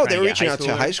they? They were reaching out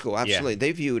to high school. Absolutely,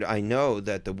 they viewed. I know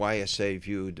that the YSA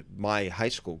viewed my high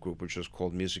school group, which was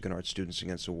called Music and Arts Students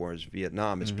Against the Wars of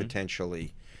Vietnam, as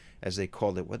potentially. As they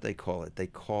called it, what they call it? They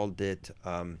called it.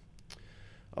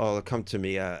 It'll come to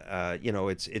me.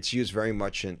 It's used very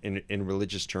much in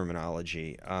religious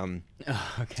terminology.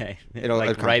 Okay. It'll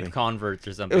like come ripe converts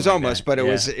or something. It was like almost, that. but it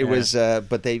was.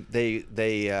 But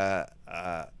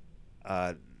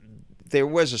there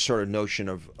was a sort of notion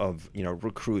of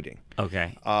recruiting.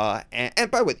 Okay.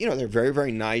 And by the way, they're very,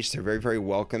 very nice. They're very, very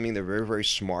welcoming. They're very, very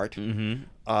smart.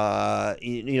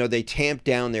 They tamped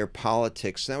down their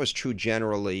politics. And that was true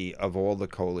generally of all the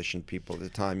coalition people at the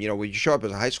time. When you show up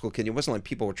as a high school kid, it wasn't like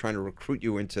people were trying to recruit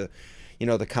you into,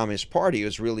 the Communist Party. It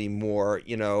was really more,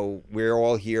 we're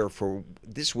all here for,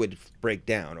 this would break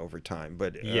down over time.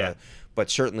 But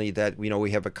certainly that,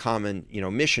 we have a common,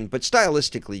 mission. But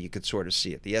stylistically, you could sort of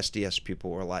see it. The SDS people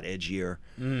were a lot edgier.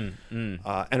 And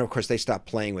of course, they stopped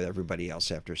playing with everybody else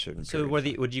after a certain period. So were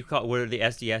the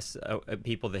SDS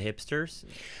people the hipsters?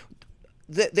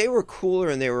 They were cooler,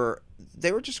 and they were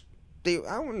just,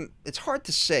 it's hard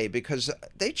to say because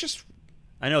they just.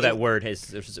 I know that word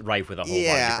is rife with a whole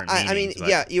lot of different meanings.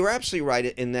 You're absolutely right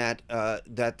in that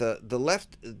that the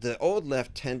left, the old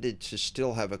left, tended to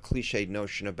still have a cliched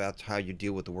notion about how you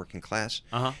deal with the working class.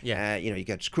 You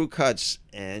get screw cuts,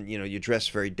 and you dress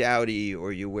very dowdy,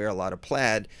 or you wear a lot of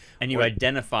plaid, and you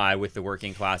identify with the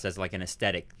working class as like an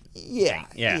aesthetic.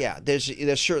 Yeah.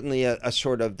 There's certainly a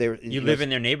sort of there. You live in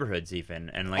their neighborhoods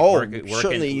even, and work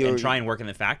and try and work in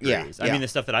the factories. I mean, the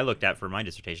stuff that I looked at for my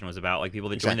dissertation was about people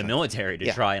that joined the military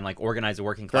to try and organize the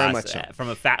working class from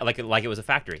a like it was a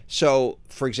factory. So,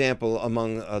 for example,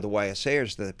 among the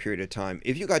YSAers at that period of time,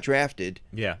 if you got drafted,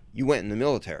 you went in the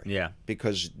military.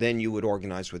 Because then you would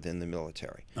organize within the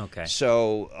military. Okay.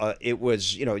 So it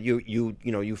was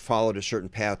you followed a certain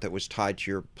path that was tied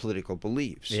to your political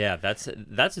beliefs. Yeah, that's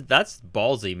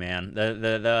ballsy, man.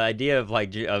 The idea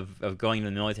of going to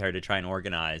the military to try and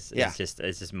organize is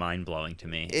just mind blowing to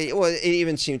me. It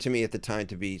even seemed to me at the time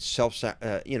to be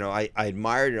I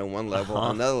admired it on one level.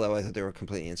 On another level, I thought they were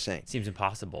completely insane. It seems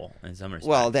impossible in some respects.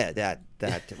 Well,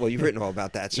 well, you've written all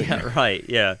about that. So yeah, right.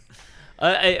 Yeah.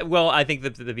 I think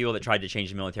the people that tried to change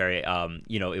the military,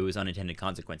 it was unintended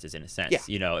consequences in a sense.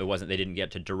 It wasn't, they didn't get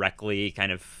to directly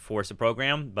kind of force a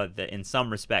program, but in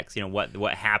some respects,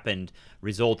 what happened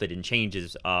resulted in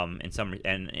changes in some,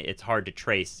 and it's hard to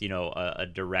trace, a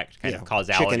direct kind of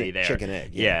causality there. Chicken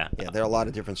egg. Yeah. There are a lot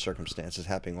of different circumstances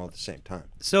happening all at the same time.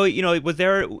 So, was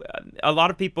there a lot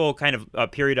of people kind of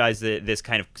periodized this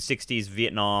kind of 60s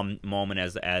Vietnam moment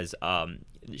as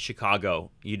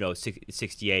Chicago,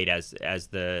 68 as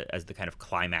the kind of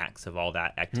climax of all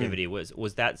that activity.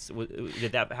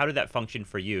 How did that function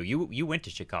for you? You went to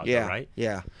Chicago, right?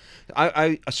 Yeah.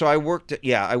 I worked.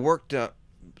 I worked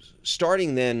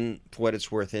starting then, for what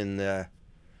it's worth,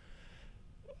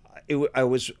 I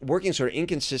was working sort of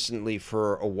inconsistently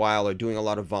for a while, or doing a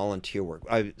lot of volunteer work.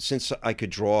 Since I could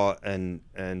draw, I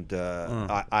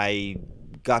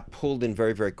got pulled in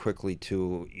very, very quickly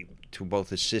to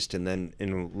both assist and then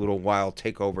in a little while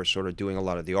take over, sort of doing a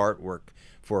lot of the artwork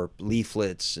for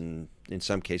leaflets and in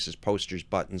some cases posters,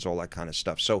 buttons, all that kind of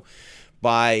stuff. So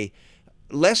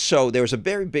there was a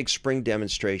very big spring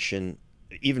demonstration,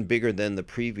 even bigger than the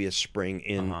previous spring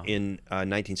in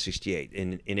 1968,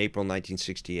 in April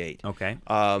 1968. Okay.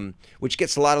 Which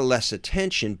gets a lot of less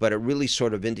attention, but it really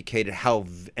sort of indicated how.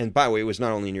 And by the way, it was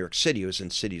not only in New York City; it was in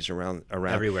cities around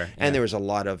everywhere. And there was a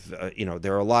lot of,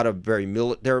 there were a lot of very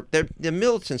the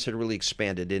militants had really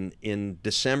expanded in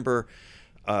December.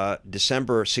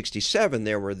 December 67,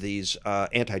 there were these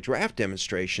anti-draft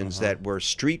demonstrations that were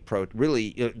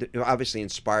really obviously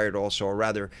inspired also, or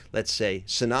rather, let's say,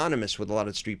 synonymous with a lot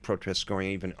of street protests going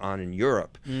even on in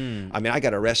Europe. I mean, I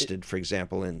got arrested, for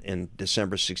example, in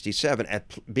December 67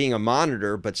 at being a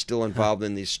monitor, but still involved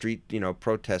in these street,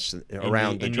 protests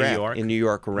around the draft. New York? In New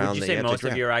York, around the anti-draft. Would you say most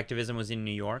of your activism was in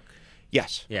New York?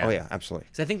 Yes. Yeah. Oh, yeah, absolutely.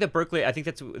 Because I think that Berkeley,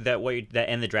 that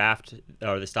end the draft,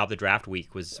 or the stop the draft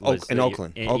week was in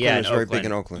Oakland. Oakland was very big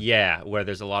in Oakland. Yeah, where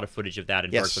there's a lot of footage of that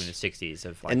in Berkeley in the 60s.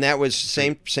 And that was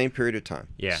same period of time.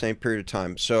 Yeah. Same period of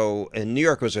time. So, and New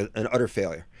York was an utter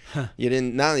failure. You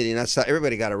didn't not stop.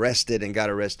 Everybody got arrested and got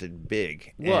arrested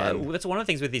big. Well, that's one of the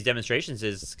things with these demonstrations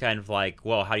is kind of like,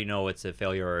 well, how do you know it's a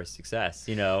failure or a success?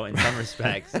 In some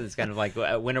respects, it's kind of like,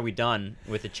 when are we done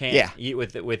with the chant? Yeah.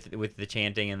 With the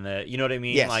chanting and the, you know what I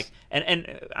mean? Yes. Like,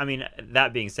 and I mean,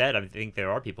 that being said, I think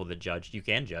there are people that judge. You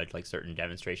can judge like certain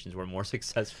demonstrations were more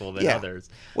successful than others.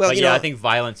 Well, but I think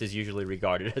violence is usually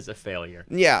regarded as a failure.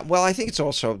 Yeah. Well, I think it's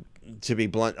also, to be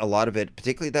blunt, a lot of it,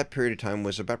 particularly that period of time,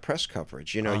 was about press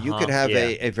coverage. You could have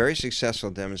a very successful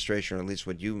demonstration, or at least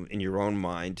what you, in your own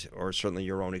mind, or certainly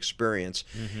your own experience,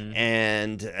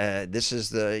 and this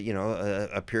is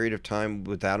a period of time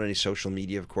without any social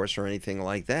media, of course, or anything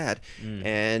like that.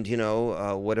 And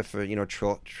what if a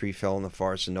tree fell in the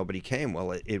forest and nobody came?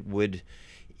 Well,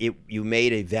 you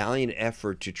made a valiant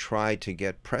effort to try to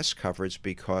get press coverage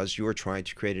because you were trying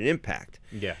to create an impact.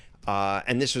 Yeah.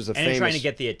 And this was famous... trying to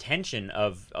get the attention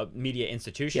of media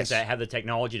institutions that have the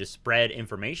technology to spread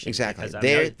information. Exactly.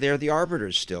 Because, they're the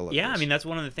arbiters still. I mean, that's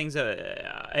one of the things.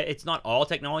 It's not all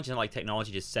technology. It's not like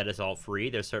technology just set us all free.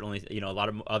 There's certainly a lot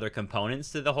of other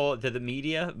components to the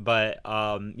media. But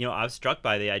I was struck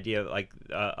by the idea of like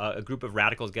a group of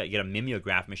radicals get a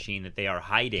mimeograph machine that they are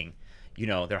hiding.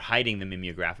 They're hiding the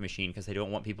mimeograph machine because they don't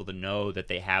want people to know that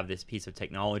they have this piece of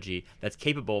technology that's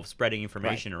capable of spreading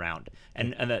information around.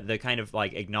 And the kind of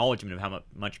like acknowledgement of how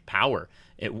much power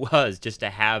it was just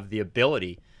to have the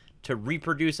ability to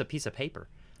reproduce a piece of paper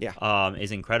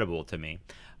is incredible to me.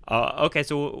 Okay,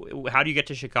 so how do you get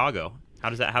to Chicago?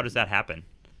 How does that happen?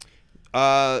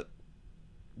 And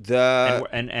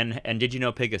did you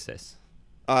know Pegasus?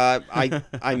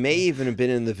 I may even have been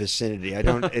in the vicinity. I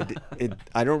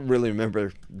don't really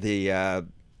remember the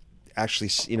actually.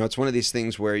 It's one of these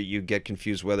things where you get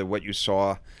confused whether what you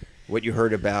saw, what you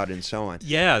heard about, and so on.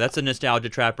 Yeah, that's a nostalgia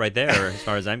trap right there, as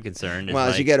far as I'm concerned. Well,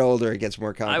 as you get older, it gets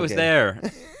more complicated. I was there.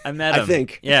 I met him. I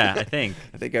think. Yeah, I think.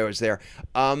 I think I was there.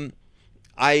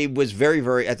 I was very,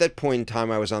 very at that point in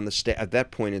time. I was on the at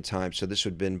that point in time. So this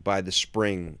would have been by the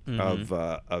spring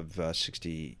of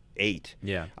 68.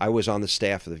 Yeah, I was on the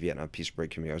staff of the Vietnam Peace Parade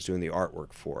Committee. I was doing the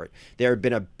artwork for it. There had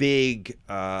been a big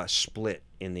split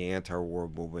in the anti-war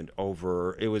movement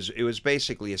over. It was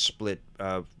basically a split.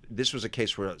 This was a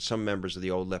case where some members of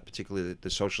the old left, particularly the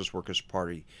Socialist Workers'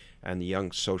 Party and the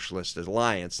Young Socialist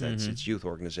Alliance, that's its youth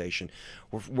organization,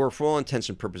 were for all intents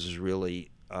and purposes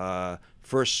really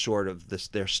first sort of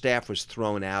their staff was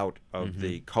thrown out of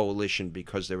the coalition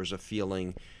because there was a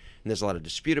feeling. And there's a lot of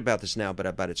dispute about this now, but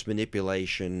about its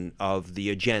manipulation of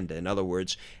the agenda. In other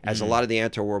words, as a lot of the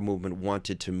anti-war movement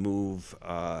wanted to move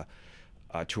to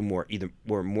a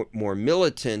more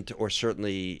militant, or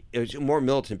certainly it was a more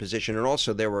militant position, and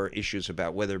also there were issues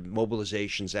about whether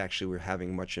mobilizations actually were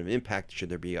having much of an impact. Should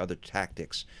there be other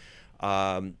tactics?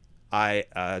 The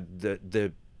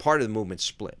part of the movement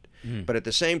split. But at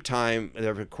the same time,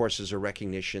 there, of course, is a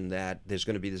recognition that there's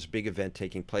going to be this big event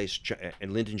taking place.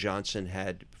 And Lyndon Johnson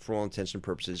had, for all intents and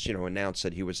purposes, announced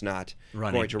that he was not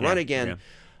going to run again.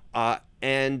 Yeah.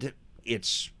 And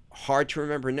it's hard to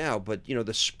remember now, but,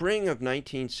 the spring of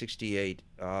 1968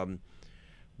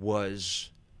 was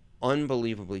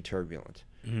unbelievably turbulent.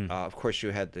 Of course, you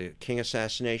had the King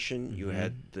assassination. You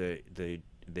had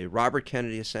the Robert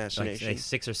Kennedy assassination. Like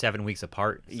 6 or 7 weeks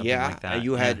apart. Something Yeah, like that.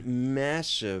 You had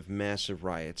massive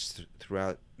riots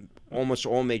throughout almost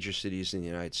all major cities in the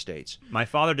United States. My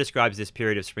father describes this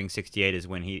period of Spring '68 as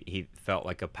when he felt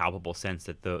like a palpable sense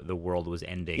that the world was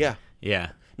ending. Yeah.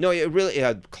 Yeah. No, it really,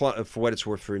 for what it's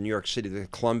worth, for New York City, the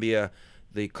Columbia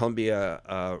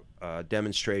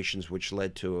demonstrations, which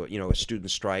led to a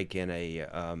student strike and a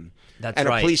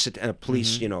police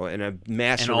and a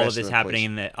mass and arrest all of this of happening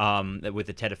in the with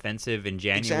the Tet Offensive in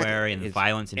January and the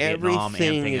violence in Vietnam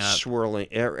amping up.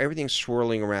 Everything's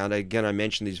swirling around. Again, I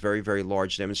mentioned these very, very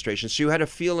large demonstrations. So you had a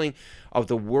feeling of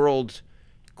the world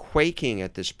quaking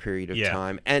at this period of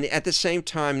time, and at the same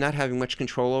time not having much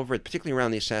control over it, particularly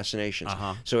around the assassinations.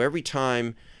 So every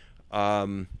time.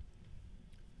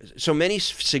 So many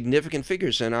significant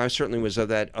figures, and I certainly was of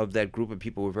that group of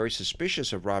people who were very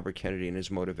suspicious of Robert Kennedy and his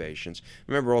motivations.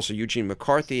 Remember, also Eugene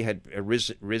McCarthy had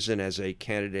risen as a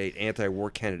candidate,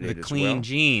 anti-war candidate as well. The clean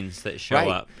genes that show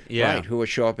up, right, who would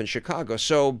show up in Chicago.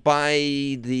 So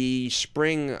by the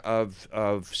spring of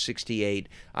 '68,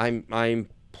 I'm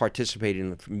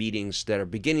participating in meetings that are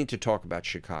beginning to talk about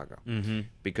Chicago,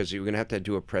 because you're going to have to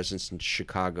do a presence in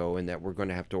Chicago, and that we're going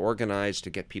to have to organize to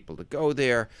get people to go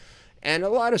there. And a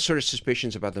lot of sort of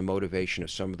suspicions about the motivation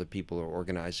of some of the people who are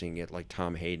organizing it, like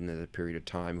Tom Hayden at a period of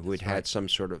time, who had some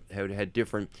sort of had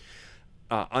different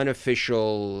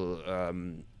unofficial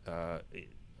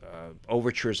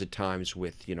overtures at times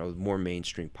with more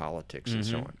mainstream politics and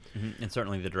so on. And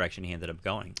certainly the direction he ended up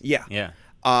going. Yeah.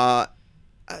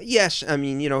 Yes, I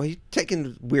mean, he's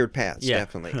taken weird paths,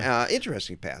 definitely.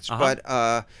 Interesting paths. But,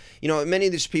 many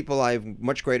of these people I have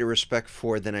much greater respect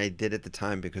for than I did at the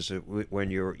time, because when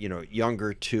you're,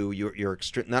 younger too, you're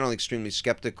not only extremely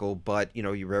skeptical, but,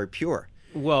 you're very pure.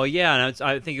 Well, yeah, and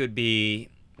I think it would be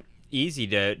easy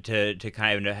to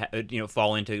kind of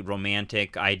fall into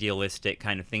romantic, idealistic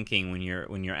kind of thinking when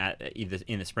you're at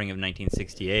in the spring of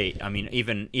 1968. I mean,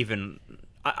 even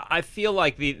I feel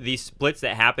like these splits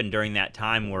that happened during that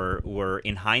time were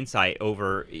in hindsight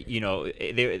over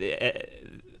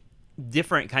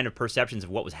different kind of perceptions of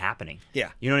what was happening.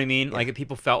 Yeah. You know what I mean? Yeah. Like,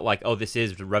 people felt like, oh, this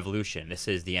is the revolution. This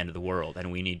is the end of the world,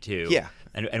 and we need to. Yeah.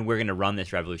 And we're going to run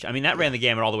this revolution. I mean, that ran the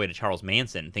gamut all the way to Charles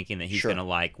Manson, thinking that he's going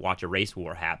to watch a race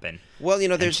war happen. Well,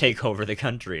 and take over the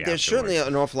country. There's certainly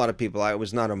an awful lot of people. I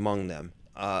was not among them.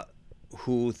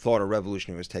 Who thought a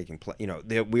revolution was taking place?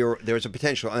 There was a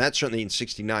potential, and that certainly in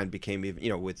 '69 became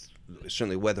even, with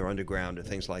certainly Weather Underground and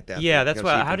things like that. Yeah, that's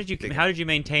why. How did you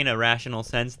maintain a rational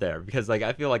sense there? Because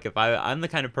I feel like I'm the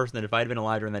kind of person that if I'd been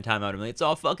alive during that time, I'd have been like, it's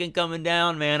all fucking coming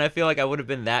down, man. I feel like I would have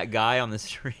been that guy on the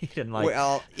street and like.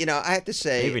 Well, I have to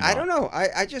say, I don't know.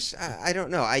 I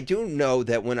don't know. I do know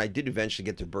that when I did eventually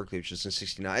get to Berkeley, which was in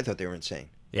 '69, I thought they were insane.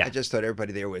 Yeah. I just thought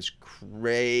everybody there was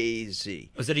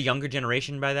crazy. Was it a younger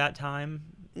generation by that time?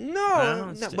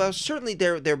 No. Well, certainly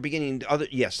they're beginning.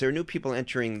 Yes, there are new people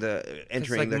entering the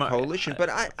coalition, but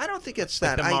I don't think it's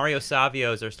that. The Mario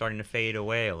Savios are starting to fade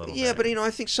away a little bit. Yeah, but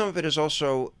I think some of it is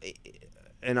also,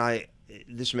 and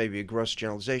this may be a gross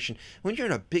generalization. When you're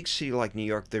in a big city like New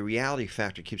York, the reality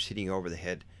factor keeps hitting you over the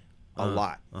head a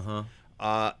lot.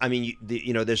 I mean,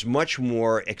 there's much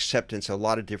more acceptance, a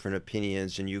lot of different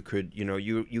opinions, and you could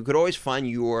always find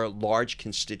your large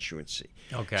constituency.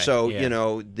 Okay. So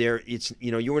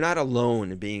you were not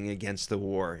alone in being against the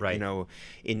war. Right.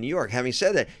 In New York. Having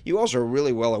said that, you also are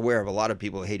really well aware of a lot of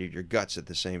people who hated your guts at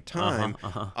the same time.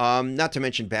 Not to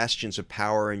mention bastions of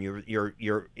power, and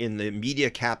you're in the media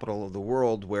capital of the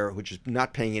world, which is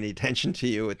not paying any attention to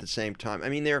you at the same time. I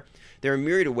mean, there are a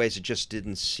myriad of ways it just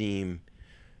didn't seem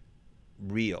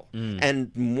real,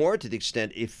 and more to the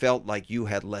extent it felt like you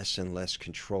had less and less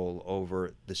control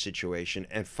over the situation.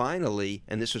 And finally,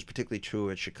 and this was particularly true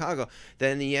at Chicago,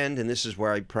 that in the end, and this is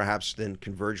where I perhaps then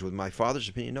converged with my father's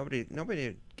opinion,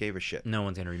 nobody gave a shit. No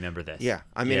one's going to remember this. Yeah,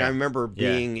 I mean, I remember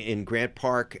being in Grant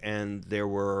Park, and there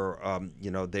were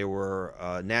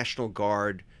National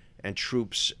Guard and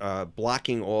troops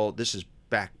blocking all. This is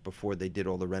back before they did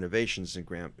all the renovations in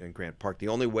Grant Park. The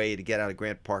only way to get out of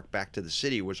Grant Park back to the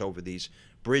city was over these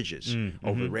bridges,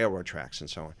 over railroad tracks and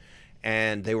so on.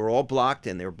 And they were all blocked,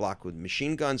 and they were blocked with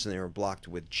machine guns, and they were blocked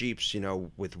with jeeps,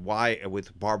 with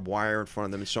barbed wire in front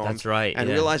of them and so on. That's right. And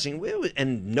realizing,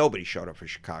 and nobody showed up for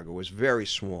Chicago. It was very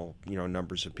small,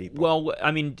 numbers of people. Well,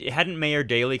 I mean, hadn't Mayor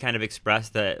Daley kind of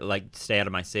expressed that, stay out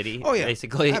of my city? Oh yeah,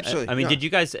 basically. Absolutely. I mean, did you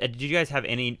guys have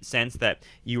any sense that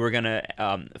you were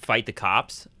gonna fight the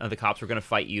cops? The cops were gonna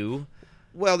fight you?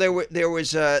 Well, there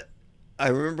was I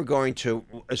remember going to,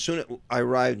 as soon as I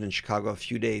arrived in Chicago a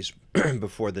few days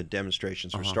before the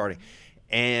demonstrations were starting,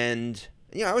 and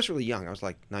I was really young. I was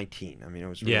like 19. I mean, I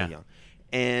was really young,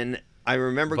 and I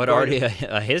remember. But already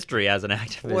a history as an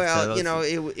activist. Well,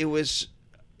 it was.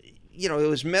 It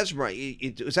was mesmerizing.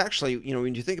 It was actually,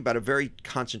 when you think about a very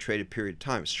concentrated period of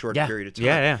time, a short period of time.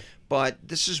 Yeah. But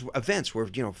this is events were,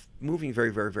 moving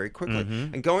very, very, very quickly.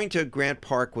 And going to Grant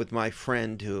Park with my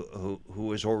friend who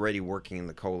was already working in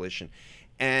the coalition,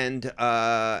 and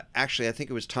actually, I think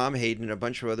it was Tom Hayden and a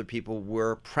bunch of other people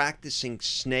were practicing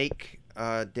snake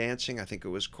dancing. I think it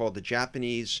was called the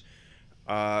Japanese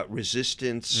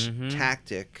resistance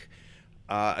tactic.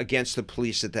 Against the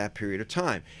police at that period of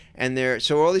time, and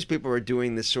so all these people are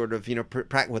doing this sort of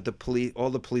with the police, all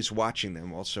the police watching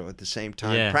them also at the same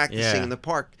time, practicing in the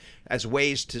park as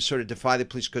ways to sort of defy the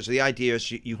police, because the idea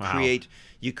is you create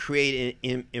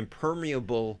an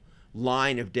impermeable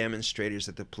line of demonstrators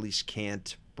that the police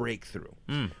can't break through,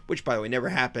 which by the way never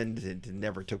happened. It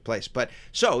never took place. But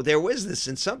so there was this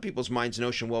in some people's minds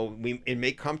notion, well, it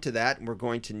may come to that and we're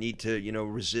going to need to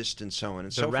resist and so on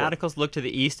and so forth. The radicals look to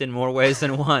the east in more ways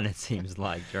than one, it seems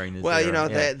like, during this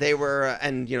era. They were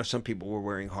and some people were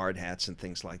wearing hard hats and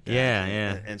things like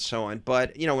that, and so on.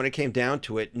 But when it came down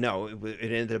to it, no,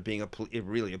 it ended up being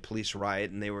really a police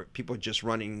riot, and people just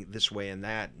running this way and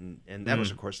that, and that was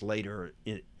of course later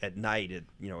at night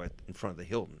in front of the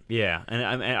Hilton. Yeah,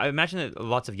 and I imagine that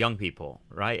lots of young people,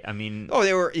 right? I mean,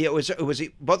 they were. It was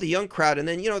both a young crowd, and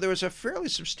then there was a fairly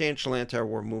substantial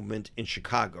anti-war movement in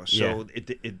Chicago. So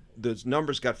those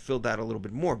numbers got filled out a little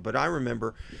bit more. But I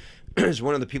remember, as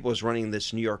one of the people was running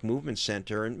this New York Movement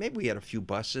Center, and maybe we had a few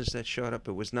buses that showed up.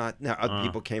 It was not. Now other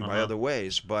people came by other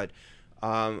ways, but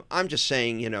I'm just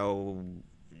saying,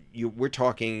 we're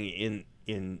talking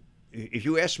in. If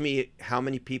you ask me how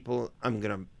many people, I'm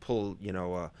going to pull,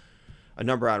 a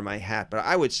number out of my hat, but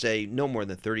I would say no more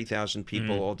than 30,000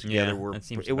 people altogether were. That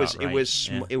seems it was about right.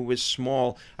 It was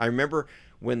small. I remember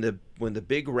when the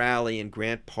big rally in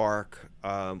Grant Park,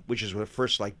 which is the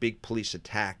first big police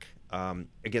attack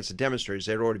against the demonstrators.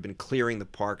 They'd already been clearing the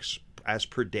parks as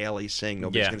per Daley, saying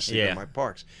nobody's going to see them in my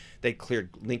parks. They cleared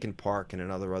Lincoln Park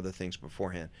and other things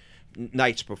beforehand.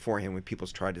 Nights beforehand when people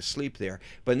tried to sleep there.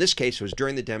 But in this case, it was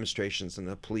during the demonstrations, and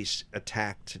the police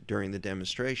attacked during the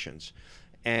demonstrations.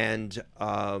 And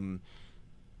I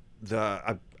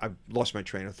lost my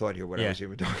train of thought here, what I was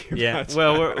even talking about.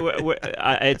 Well,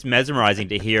 it's mesmerizing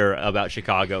to hear about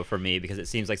Chicago for me, because it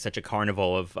seems like such a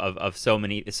carnival of so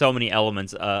many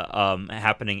elements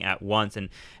happening at once. And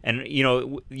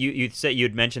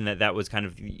you'd mentioned that was kind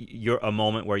of a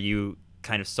moment where you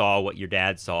kind of saw what your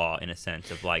dad saw, in a sense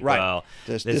of well,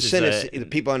 the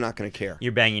people are not going to care.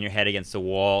 You're banging your head against the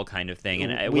wall, kind of thing.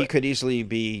 And we could easily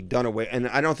be done away. And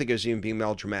I don't think it was even being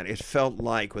melodramatic. It felt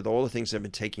like, with all the things that have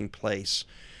been taking place,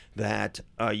 that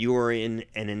you were in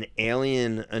an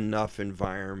alien enough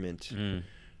environment. And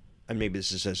maybe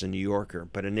this is as a New Yorker,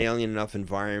 but an alien enough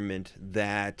environment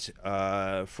that,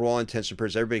 for all intents and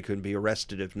purposes, everybody could be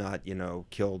arrested, if not,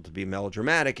 killed, to be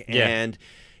melodramatic. And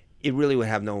it really would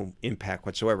have no impact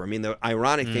whatsoever. I mean, the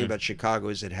ironic thing about Chicago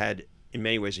is it had, in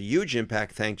many ways, a huge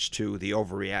impact thanks to the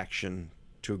overreaction,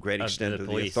 to a great extent, of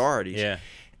the authorities. Yeah.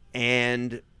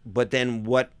 But then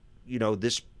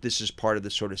this is part of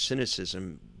the sort of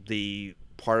cynicism. The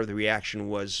part of the reaction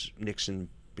was Nixon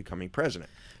becoming president.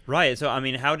 Right. So, I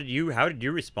mean, how did you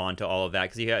respond to all of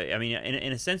that? Because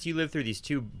in a sense, you lived through these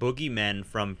two boogeymen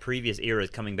from previous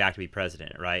eras coming back to be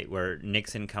president, right? Where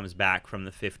Nixon comes back from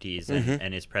the 50s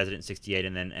and is president in 68,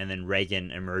 and then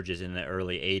Reagan emerges in the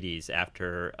early 80s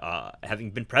after having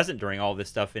been present during all this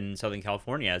stuff in Southern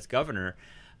California as governor.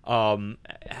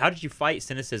 How did you fight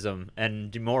cynicism and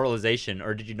demoralization,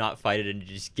 or did you not fight it and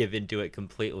just give into it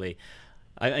completely?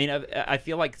 I mean, I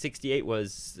feel like 68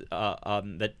 was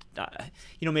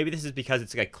maybe this is because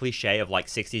it's like a cliche of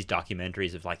 60s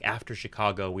documentaries of after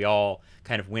Chicago we all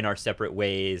kind of went our separate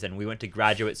ways, and we went to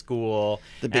graduate school,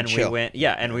 we joined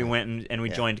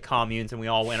communes, and we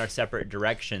all went our separate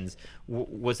directions.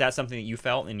 Was that something that you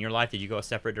felt in your life? Did you go a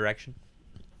separate direction?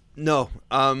 No,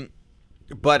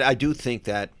 but I do think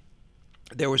that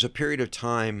there was a period of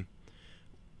time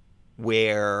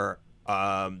where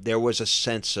there was a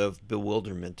sense of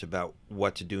bewilderment about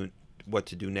what to do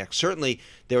next. Certainly,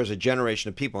 there was a generation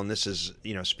of people, and this is,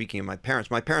 speaking of my parents.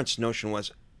 My parents' notion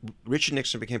was, Richard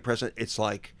Nixon became president. It's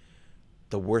like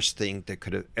the worst thing that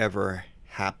could have ever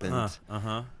happened.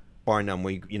 Bar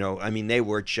none. They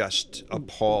were just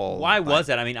appalled. Why was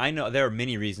that? I mean, I know there are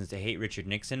many reasons to hate Richard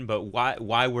Nixon, but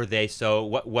why were they so?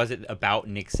 What was it about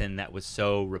Nixon that was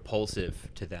so repulsive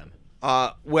to them?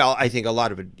 Well, I think a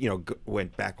lot of it,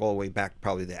 went back all the way back,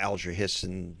 probably to Alger Hiss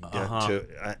and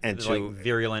like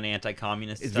virulent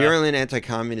anti-communist stuff. Virulent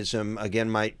anti-communism. Again,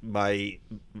 my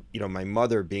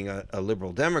mother being a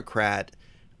liberal Democrat,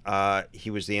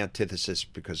 he was the antithesis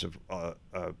because of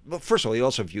well, first of all, he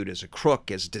also viewed as a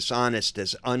crook, as dishonest,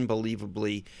 as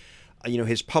unbelievably.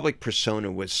 His public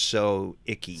persona was so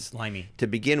icky, slimy to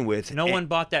begin with. No one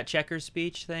bought that Checkers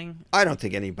speech thing. I don't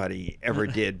think anybody ever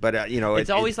did, but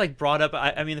it's always like brought up.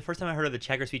 I mean, the first time I heard of the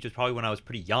Checkers speech was probably when I was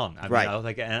pretty young. I mean, right. I was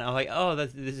like, oh,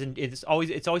 it's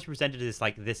always presented as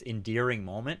like this endearing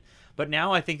moment. But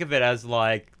now I think of it as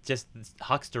like just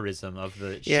hucksterism of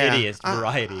the shittiest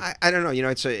variety. I don't know.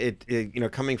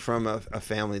 It's coming from a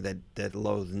family that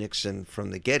loathed Nixon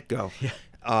from the get-go. Yeah.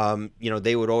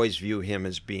 They would always view him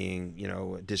as being,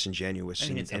 disingenuous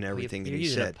in everything that he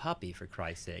said. You're using a puppy, for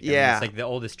Christ's sake. Yeah. I mean, it's like the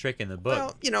oldest trick in the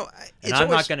book. Well, and I'm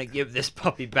not going to give this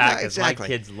puppy back because my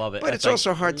kids love it. But it's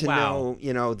also hard to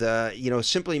know,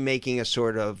 simply making a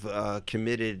sort of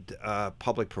committed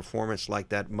public performance like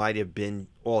that might have been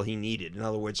all he needed. In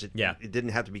other words, it didn't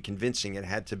have to be convincing. It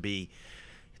had to be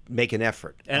make an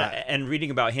effort. And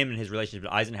reading about him and his relationship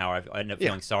with Eisenhower, I ended up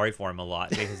feeling sorry for him a lot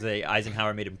because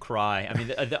Eisenhower made him cry. I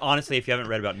mean, honestly, if you haven't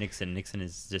read about Nixon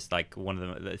is just like one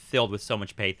of them, filled with so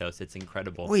much pathos. It's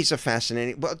incredible. Well, he's a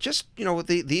fascinating. Well, just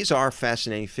these are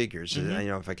fascinating figures.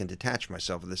 Mm-hmm. If I can detach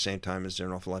myself at the same time as there are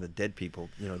an awful lot of dead people,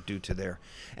 due to their,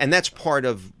 and that's part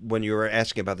of when you were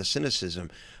asking about the cynicism.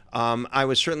 I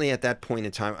was certainly at that point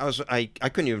in time. I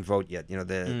couldn't even vote yet.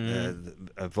 The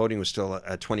voting was still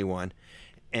at 21.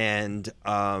 And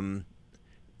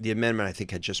the amendment, I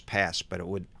think, had just passed, but it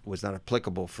was not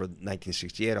applicable for the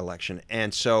 1968 election.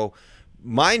 And so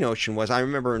my notion was, I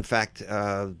remember, in fact,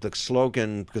 the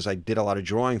slogan, because I did a lot of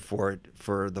drawing for it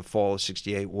for the fall of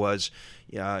 '68, was,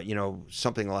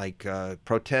 something like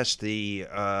protest the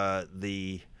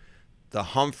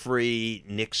Humphrey,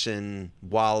 Nixon,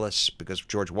 Wallace, because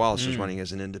George Wallace was running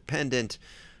as an independent,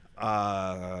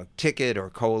 ticket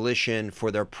or coalition for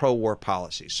their pro-war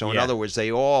policies. So in other words,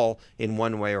 they all, in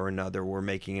one way or another, were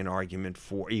making an argument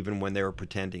for, even when they were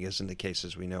pretending, as in the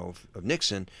cases we know of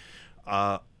Nixon,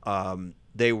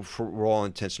 they were, for all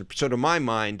intents and so to my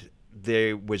mind,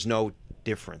 there was no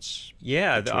difference.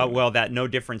 Yeah, that no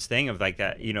difference thing of like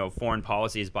that, foreign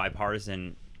policy is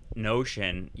bipartisan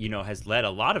notion, has led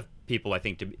a lot of people, I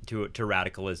think, to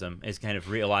radicalism, is kind of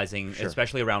realizing,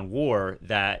 especially around war,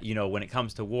 that when it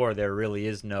comes to war, there really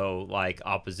is no like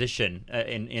opposition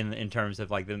in terms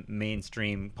of like the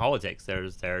mainstream politics.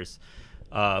 There's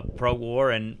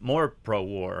pro-war and more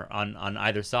pro-war on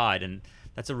either side, and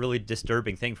that's a really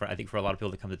disturbing thing for a lot of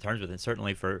people to come to terms with, and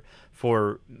certainly for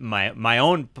my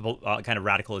own kind of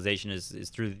radicalization is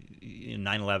through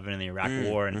 9/11 and the Iraq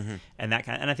War and that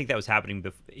kind. And I think that was happening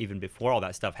even before all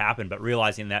that stuff happened. But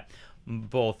realizing that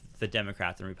both the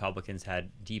Democrats and Republicans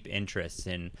had deep interests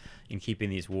in keeping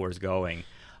these wars going.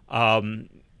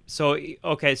 So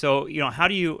how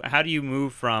do you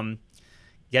move from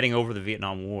getting over the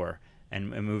Vietnam War and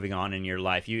moving on in your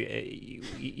life? You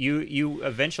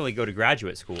eventually go to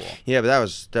graduate school. Yeah, but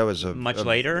that was much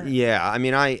later. Yeah, I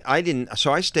mean, I didn't.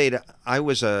 So I stayed.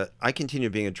 I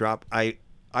continued being a drop. I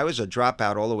was a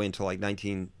dropout all the way until like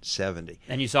 1970.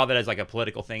 And you saw that as like a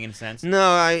political thing in a sense? No,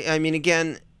 I mean,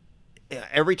 again,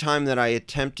 every time that I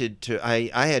attempted to,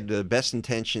 I had the best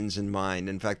intentions in mind.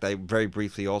 In fact, I very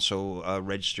briefly also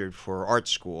registered for art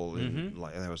school.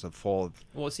 That was the fall of.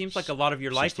 Well, it seems like a lot of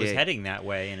your life was heading that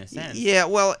way in a sense. Yeah,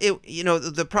 well,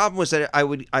 the problem was that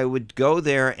I would go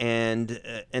there and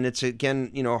it's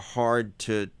again hard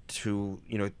to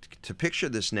picture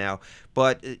this now,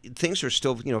 but things are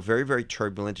still very, very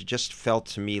turbulent. It just felt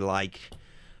to me like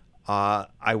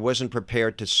I wasn't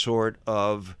prepared to sort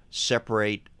of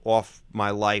separate off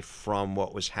my life from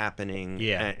what was happening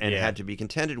and had to be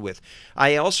contended with.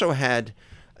 I also had,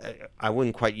 I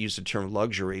wouldn't quite use the term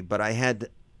luxury, but I had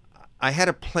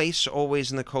a place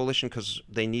always in the coalition because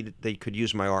they could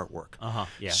use my artwork.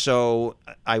 So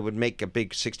I would make a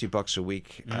big $60 a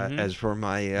week as for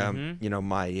my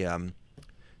my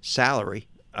salary,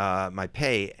 my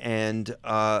pay, and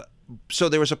so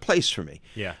there was a place for me.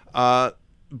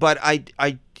 But I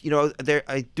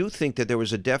do think that there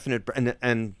was a definite,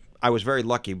 and I was very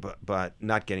lucky, but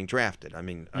not getting drafted. I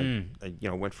mean, I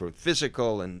went for a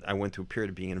physical, and I went through a period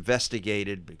of being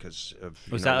investigated because of.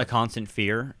 Was that a constant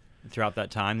fear throughout that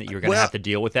time that you were going to have to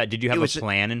deal with that? Did you have a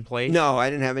plan in place? No, I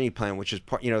didn't have any plan, which is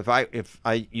part. If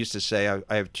I used to say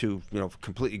I have two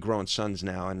completely grown sons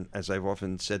now, and as I've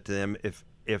often said to them,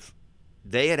 if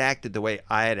they had acted the way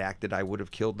I had acted, I would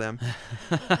have killed them.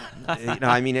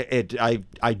 I mean,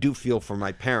 I do feel for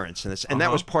my parents, and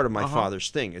that was part of my father's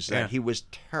thing, is that he was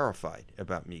terrified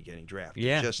about me getting drafted.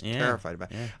 Just terrified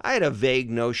about it. I had a vague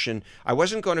notion. I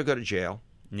wasn't going to go to jail.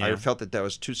 I felt that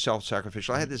was too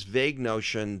self-sacrificial. I had this vague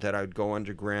notion that I would go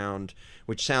underground,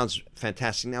 which sounds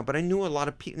fantastic now, but I knew a lot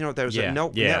of people. There was a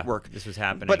network. This was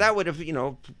happening, but that would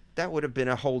have been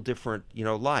a whole different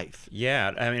life.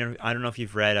 Yeah, I mean, I don't know if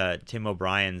you've read Tim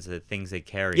O'Brien's The Things They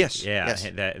Carry. Yes.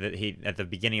 That he at the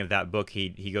beginning of that book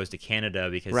he goes to Canada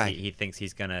because he thinks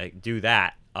he's gonna do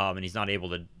that, and he's not able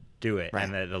to do it.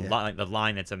 And the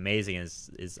line that's amazing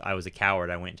is I was a coward,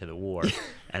 I went to the war.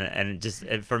 and just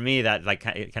for me that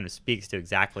it kind of speaks to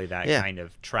exactly that kind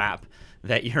of trap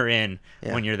that you're in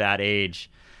when you're that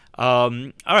age. All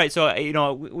right, so we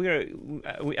got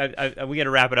to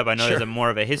wrap it up. I know there's more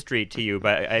of a history to you,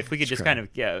 but if we could just kind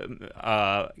of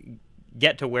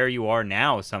get to where you are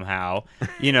now somehow.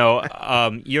 You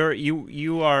are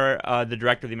the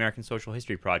director of the American Social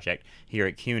History Project here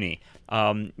at CUNY.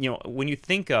 When you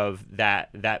think of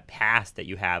that past that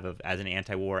you have as an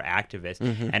anti-war activist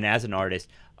and as an artist,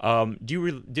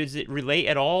 does it relate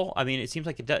at all? I mean, it seems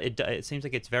like it seems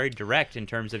like it's very direct in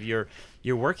terms of your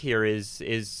work here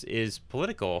is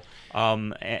political,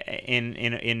 and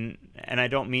I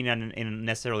don't mean in a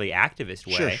necessarily activist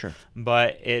way,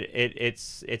 but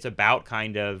it's about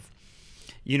kind of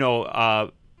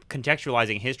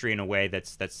contextualizing history in a way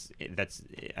that's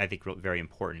I think very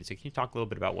important. So can you talk a little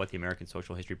bit about what the American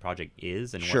Social History Project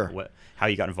is and how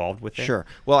you got involved with it? Sure.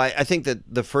 Well, I think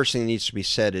that the first thing that needs to be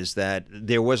said is that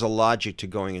there was a logic to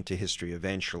going into history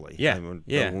eventually. I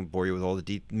won't bore you with all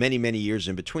the many years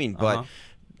in between, but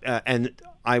and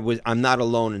I'm not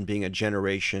alone in being a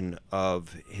generation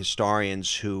of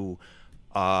historians who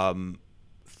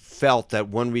felt that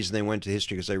one reason they went to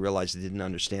history because they realized they didn't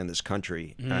understand this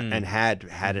country and had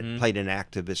it played an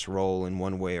activist role in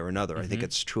one way or another. I think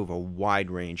it's true of a wide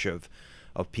range of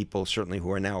people, certainly who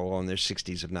are now all in their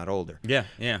 60s, if not older.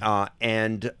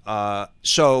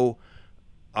 So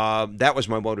that was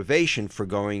my motivation for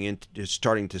going into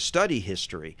starting to study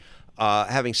history.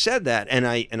 Having said that, and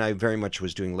I very much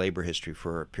was doing labor history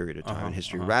for a period of time,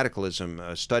 history of radicalism,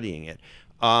 studying it.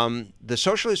 The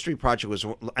Social History Project was,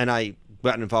 and I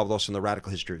got involved also in the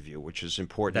Radical History Review, which is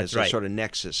important as a sort of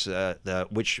nexus,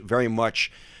 which very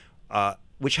much,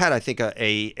 which had, I think,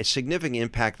 a significant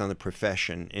impact on the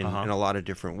profession in a lot of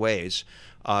different ways.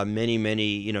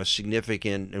 Many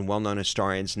significant and well-known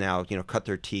historians now cut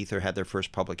their teeth or had their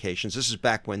first publications. This is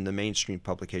back when the mainstream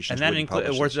publications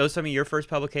were those some of your first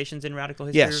publications in Radical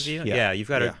History Review? Yeah, you've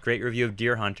got a great review of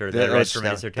Deer Hunter that I read for my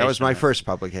dissertation. That was my first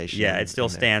publication. Yeah, it still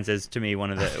stands as, to me,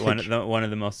 one of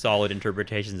the most solid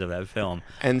interpretations of that film.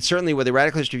 And certainly with the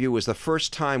Radical History Review was the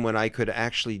first time when I could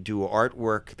actually do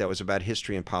artwork that was about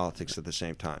history and politics at the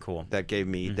same time. Cool. That gave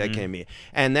me,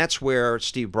 and that's where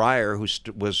Steve Breyer, who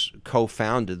was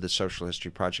co-founded the Social History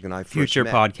Project, and I first future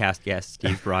met. Podcast guest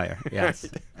Steve Breyer. Yes.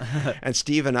 And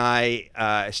Steve and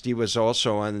I, Steve was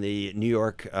also on the New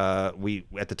York. We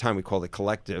at the time we called it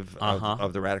Collective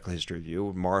of the Radical History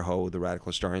Review, Marho, the Radical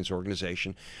Historians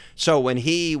Organization. So when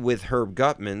he, with Herb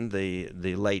Gutman,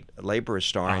 the late labor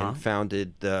historian,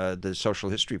 founded the Social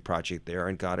History Project there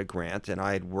and got a grant, and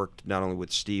I had worked not only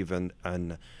with Steve and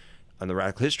on the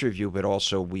Radical History Review, but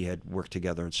also we had worked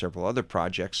together on several other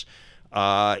projects.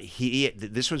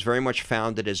 This was very much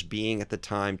founded as being at the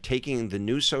time taking the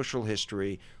new social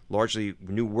history, largely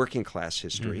new working class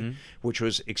history, which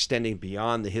was extending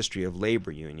beyond the history of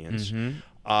labor unions,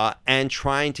 and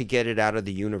trying to get it out of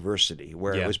the university,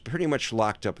 where it was pretty much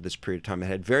locked up at this period of time. It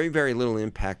had very, very little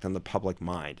impact on the public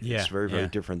mind. It's very, very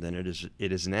different than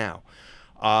it is now.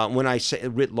 When I say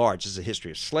writ large, this is a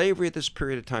history of slavery at this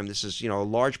period of time. This is, a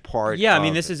large part. Yeah, I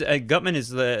mean, this is Gutman is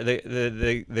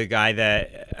the guy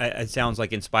that it sounds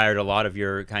like inspired a lot of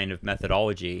your kind of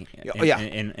methodology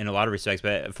in a lot of respects.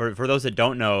 But for those that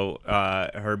don't know,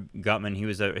 Herb Gutman, he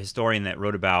was a historian that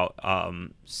wrote about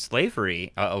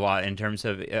slavery a lot in terms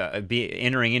of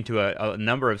entering into a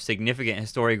number of significant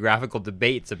historiographical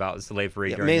debates about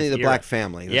slavery. During mainly the black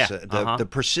family. The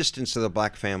persistence of the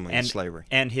black family in slavery,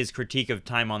 and his critique of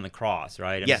time on the cross,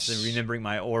 right? I'm just remembering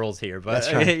my orals here, but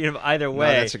that's right. Either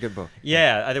way, that's a good book.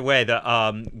 Yeah, either way,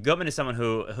 Gutman is someone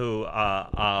who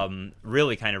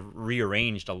really kind of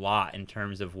rearranged a lot in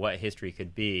terms of what history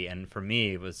could be, and for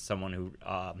me, was someone who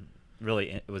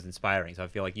really was inspiring. So I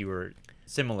feel like you were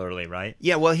similarly, right?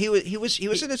 Yeah, well, he was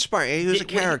an inspiring. He was a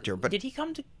character, but did he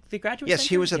come to the graduate Yes, center?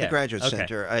 he was at the Yeah. Graduate Okay.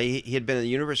 Center. He had been at the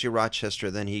University of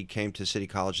Rochester, then he came to City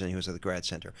College, then he was at the Grad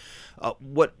Center.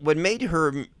 What made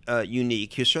her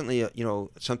unique, he was certainly,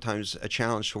 sometimes a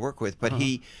challenge to work with, but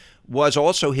he was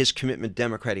also his commitment to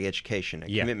democratic education, a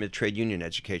commitment to trade union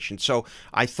education. So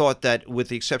I thought that, with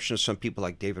the exception of some people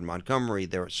like David Montgomery,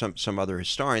 there were some other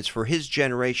historians, for his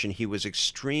generation, he was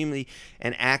extremely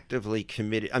and actively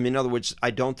committed. I mean, in other words,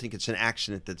 I don't think it's an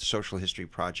accident that the Social History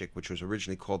Project, which was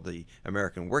originally called the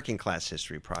American Working Class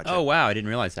History Project. Oh, wow. I didn't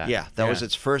realize that. Yeah, that was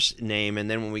its first name. And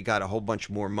then when we got a whole bunch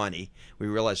more money, we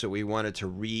realized that we wanted to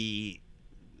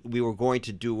we were going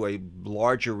to do a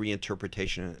larger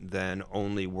reinterpretation than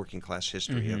only working class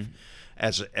history of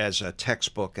as a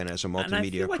textbook and as a multimedia and I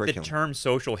feel like curriculum. the term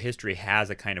social history has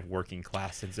a kind of working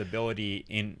class sensibility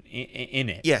in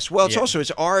it. Yes, well, it's also, its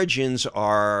origins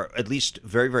are at least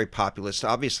very, very populist.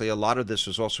 Obviously, a lot of this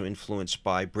was also influenced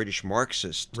by British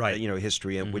Marxist,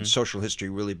 history, in which social history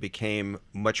really became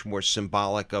much more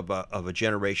symbolic of a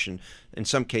generation, in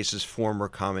some cases, former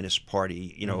Communist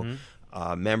Party,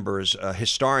 members,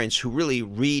 historians who really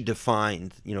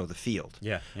redefined, the field,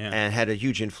 and had a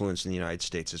huge influence in the United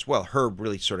States as well. Herb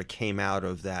really sort of came out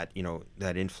of that,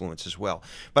 that influence as well.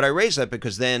 But I raise that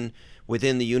because then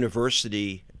within the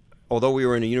university, although we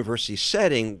were in a university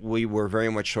setting, we were very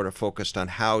much sort of focused on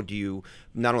how do you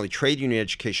not only trade union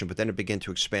education, but then it began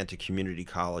to expand to community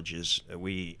colleges.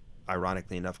 We,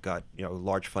 ironically enough, got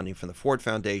large funding from the Ford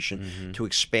Foundation to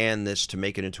expand this, to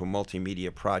make it into a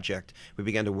multimedia project. We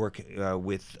began to work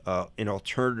with in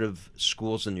alternative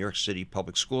schools in the New York City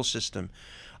public school system.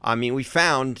 I mean, we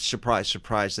found, surprise,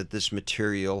 surprise, that this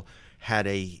material had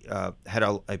a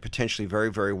potentially very,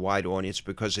 very wide audience,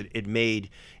 because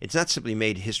it's not simply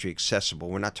made history accessible.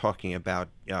 We're not talking about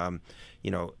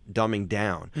dumbing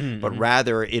down, but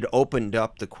rather it opened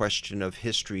up the question of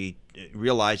history,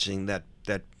 realizing that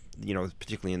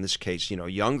particularly in this case,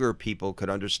 younger people could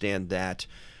understand that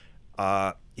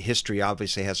history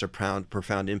obviously has a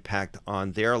profound impact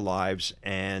on their lives,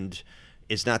 and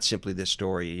it's not simply this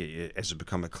story, as it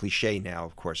become a cliche now,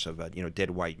 of course, of dead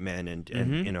white men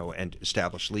and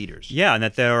established leaders. Yeah, and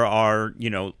that there are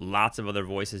lots of other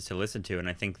voices to listen to, and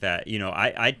I think that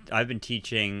I've been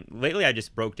teaching lately. I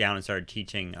just broke down and started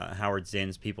teaching Howard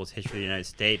Zinn's People's History of the United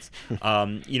States,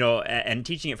 and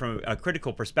teaching it from a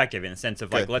critical perspective, in the sense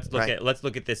of like let's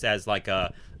look at this as like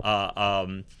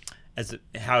as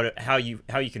how you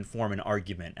can form an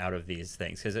argument out of these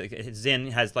things, because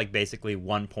Zinn has like basically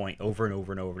one point over and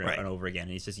over and over and over again,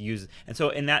 and he's just used, and so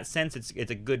in that sense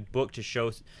it's a good book to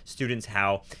show students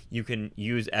how you can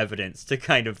use evidence to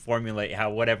kind of formulate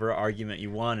whatever argument you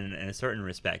want in a certain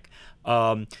respect.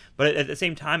 But at the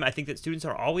same time, I think that students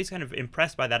are always kind of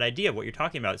impressed by that idea of what you're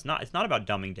talking about. It's not about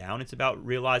dumbing down. It's about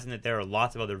realizing that there are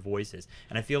lots of other voices.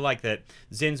 And I feel like that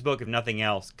Zinn's book, if nothing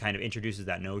else, kind of introduces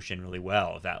that notion really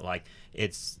well. That like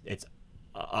it's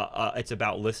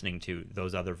about listening to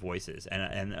those other voices.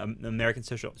 And the American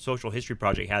Social History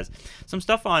Project has some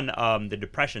stuff on the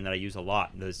Depression that I use a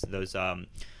lot.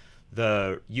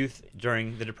 The youth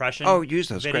during the Depression. Oh, use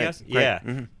those videos. Great.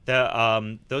 Yeah,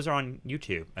 those are on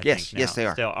YouTube. I think now. Yes, they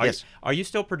are. Still, yes. Are you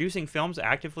still producing films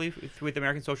actively with the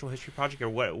American Social History Project, or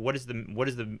what is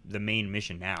the main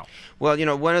mission now? Well,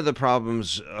 one of the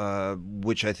problems,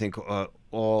 which I think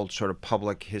all sort of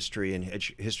public history and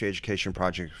history education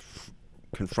projects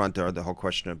confront, are the whole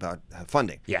question about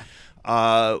funding. Yeah.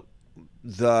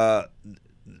 Those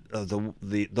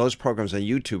programs on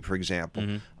YouTube, for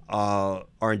example. Are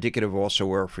indicative also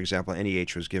where, for example,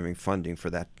 NEH was giving funding for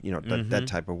that, that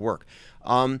type of work.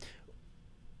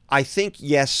 I think,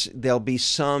 yes, there'll be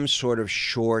some sort of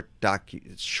short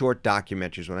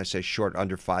documentaries. When I say short,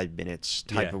 under 5 minutes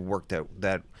type of work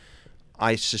that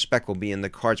I suspect will be in the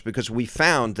cards, because we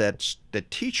found that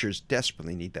teachers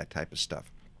desperately need that type of stuff.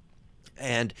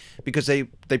 And because they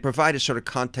provide a sort of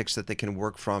context that they can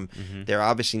work from. They're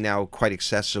obviously now quite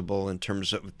accessible in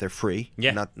terms of they're free.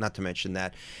 Yeah. Not to mention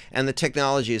that, and the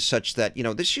technology is such that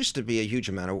this used to be a huge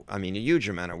amount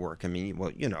of work. I mean,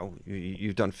 well,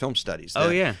 you've done film studies.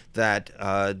 That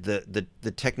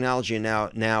the technology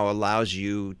now allows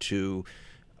you to.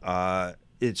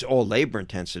 It's all labor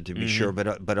intensive, to be sure,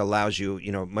 but allows you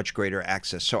much greater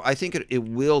access. So I think it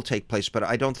will take place, but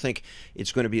I don't think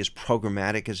it's going to be as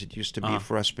programmatic as it used to be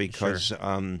for us, because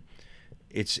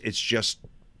it's just,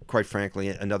 quite frankly,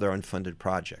 another unfunded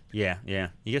project. Yeah.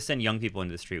 You just send young people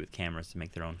into the street with cameras to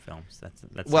make their own films.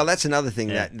 That's another thing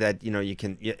that you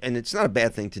can, and it's not a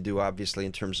bad thing to do, obviously,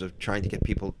 in terms of trying to get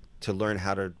people to learn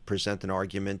how to present an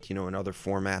argument, in other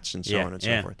formats and so on and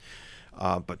so forth.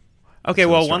 But Okay,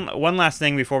 well, one last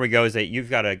thing before we go is that you've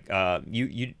got a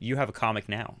you have a comic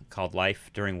now called Life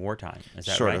During Wartime. Is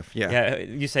that sort right? of, yeah. Yeah,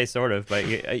 you say sort of, but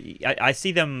I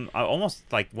see them almost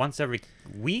like once every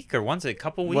week or once a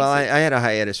couple weeks. Well, I had a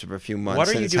hiatus for a few months. What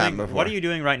are you and it's happened doing? before. What are you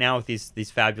doing right now with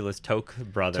these fabulous Toke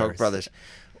brothers? Toke brothers.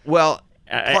 Well,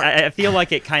 I feel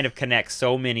like it kind of connects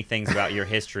so many things about your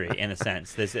history in a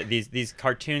sense. These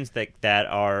cartoons that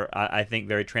are, I think,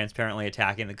 very transparently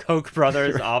attacking the Koch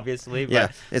brothers, obviously. But,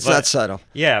 yeah, it's not subtle.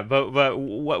 Yeah, but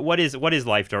what is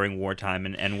life during wartime,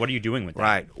 and what are you doing with that?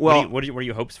 Right. Well, what are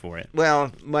your hopes for it?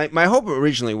 Well, my hope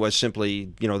originally was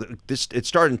simply, it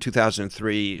started in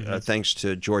 2003 thanks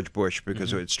to George Bush,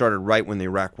 because it started right when the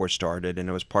Iraq War started, and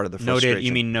it was part of the frustration.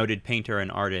 You mean noted painter and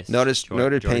artist?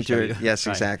 Noted painter. W. Yes,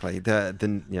 Right. exactly. The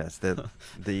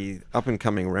up and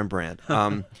coming Rembrandt.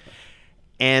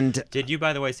 And did you,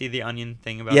 by the way, see the Onion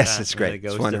thing about yes, that? it's great. The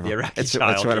ghost It's wonderful. Of the Iraqi It's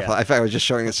child, wonderful. yeah. In fact, I was just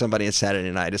showing it to somebody on Saturday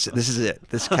night. This is it.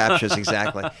 This captures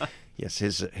exactly. Yes,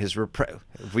 his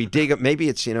if we dig up, maybe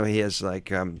it's he has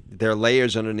like there are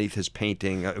layers underneath his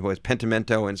painting with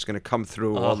pentimento, and it's going to come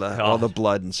through all the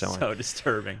blood and so on. So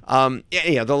disturbing.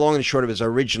 Yeah. The long and short of it is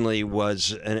originally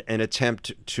was an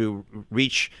attempt to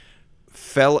reach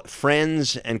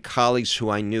friends and colleagues who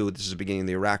I knew. This is the beginning of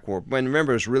the Iraq War. When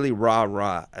remember, it was really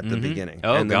rah-rah at the beginning.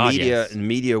 Oh, and the God, media, yes.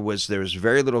 There was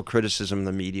very little criticism of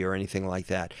the media or anything like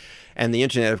that. And the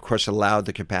internet, of course, allowed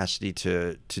the capacity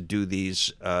to do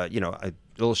these,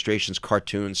 illustrations,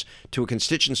 cartoons to a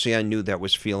constituency I knew that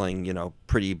was feeling,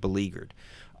 pretty beleaguered.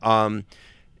 And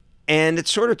it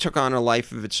sort of took on a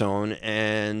life of its own,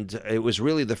 and it was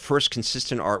really the first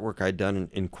consistent artwork I'd done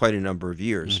in quite a number of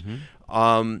years.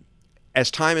 As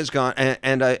time has gone,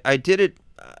 and I did it,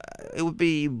 it would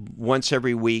be once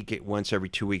every week, once every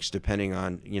 2 weeks, depending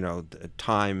on, the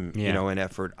time, and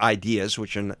effort, ideas,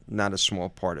 which are not a small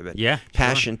part of it. Yeah.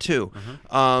 Passion, too.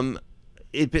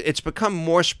 It's become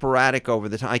more sporadic over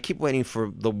the time. I keep waiting for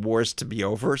the wars to be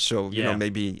over, so,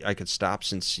 maybe I could stop,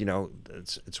 since,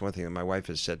 it's one thing that my wife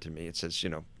has said to me. It says,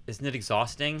 Isn't it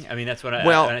exhausting? I mean, that's what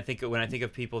Well, when I think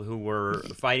of people who were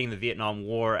fighting the Vietnam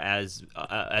War as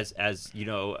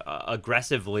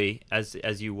aggressively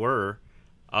as you were.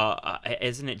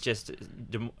 Isn't it just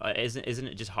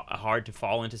hard to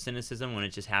fall into cynicism when it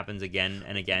just happens again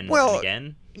and again and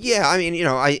again? Yeah, I mean,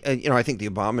 I think the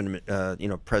Obama,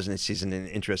 presidency is an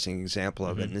interesting example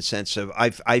of it, in the sense of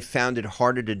I found it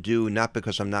harder to do, not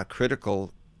because I'm not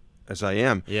critical, as I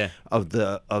am, of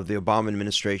the Obama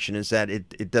administration, is that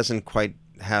it doesn't quite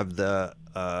have the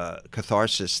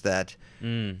catharsis that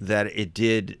it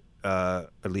did, at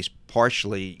least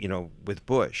partially, with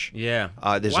Bush. Yeah.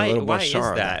 There's a little more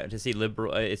sorrow. Why is that? To see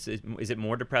liberal, is it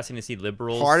more depressing to see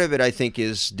liberals? Part of it, I think,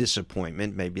 is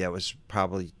disappointment. Maybe that was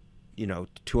probably,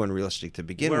 too unrealistic to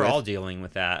begin with. We're all dealing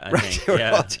with that, I think.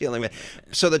 We're all dealing with.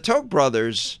 So the Toke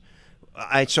brothers.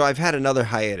 I've had another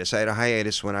hiatus. I had a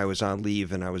hiatus when I was on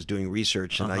leave and I was doing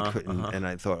research, and I couldn't, and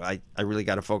I thought I really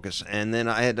got to focus. And then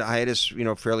I had a hiatus,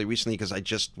 fairly recently, because I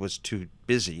just was too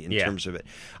busy in terms of it.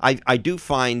 I do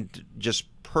find, just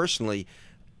personally,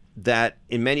 that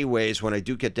in many ways, when I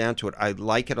do get down to it, I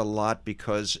like it a lot,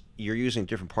 because you're using a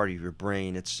different part of your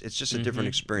brain. It's just a different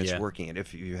experience working it,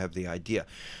 if you have the idea.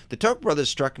 The Toke brothers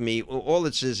struck me. All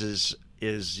it is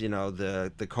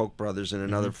the Koch brothers in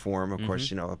another form, of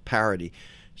course, a parody,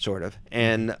 sort of.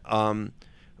 And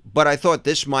but I thought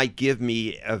this might give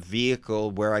me a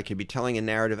vehicle where I could be telling a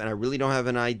narrative, and I really don't have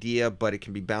an idea, but it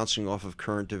can be bouncing off of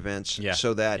current events,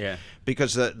 so that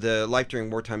because the Life During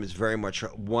Wartime is very much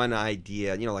one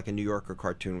idea, like a New Yorker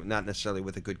cartoon, not necessarily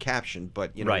with a good caption,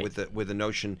 but with the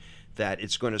notion that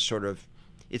it's going to sort of.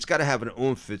 It's got to have an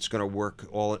oomph. It's going to work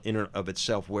all in and of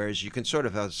itself, whereas you can sort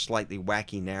of have a slightly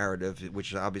wacky narrative,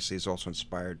 which obviously is also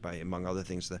inspired by, among other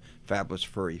things, the fabulous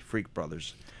furry Freak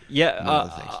Brothers.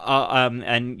 Yeah,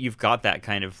 and you've got that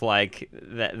kind of like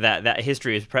that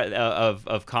history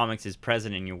of comics is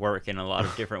present in your work in a lot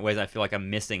of different ways. I feel like I'm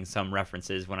missing some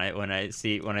references when I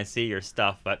see your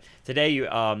stuff. But today, you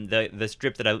the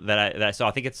strip that I saw,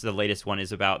 I think it's the latest one,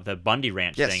 is about the Bundy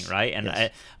Ranch thing, right?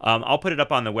 And I'll put it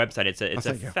up on the website. It's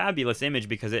a fabulous image,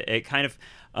 because it kind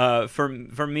of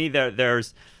for me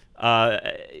there's.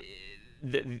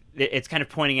 It's kind of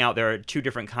pointing out there are two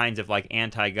different kinds of like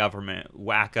anti-government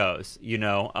wackos,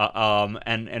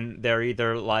 and they're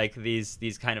either like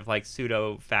these kind of like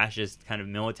pseudo-fascist kind of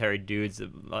military dudes,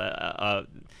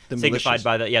 signified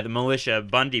by the militia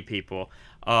Bundy people,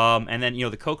 and then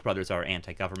the Koch brothers are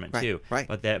anti-government too, right?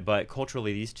 But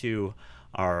culturally, these two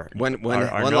are one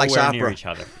nowhere likes near opera. each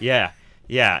other.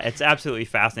 Yeah, it's absolutely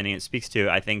fascinating. It speaks to,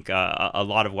 I think, a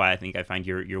lot of why I think I find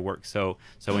your work so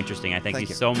interesting. I thank you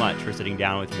so much for sitting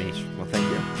down with me. Well,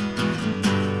 thank you.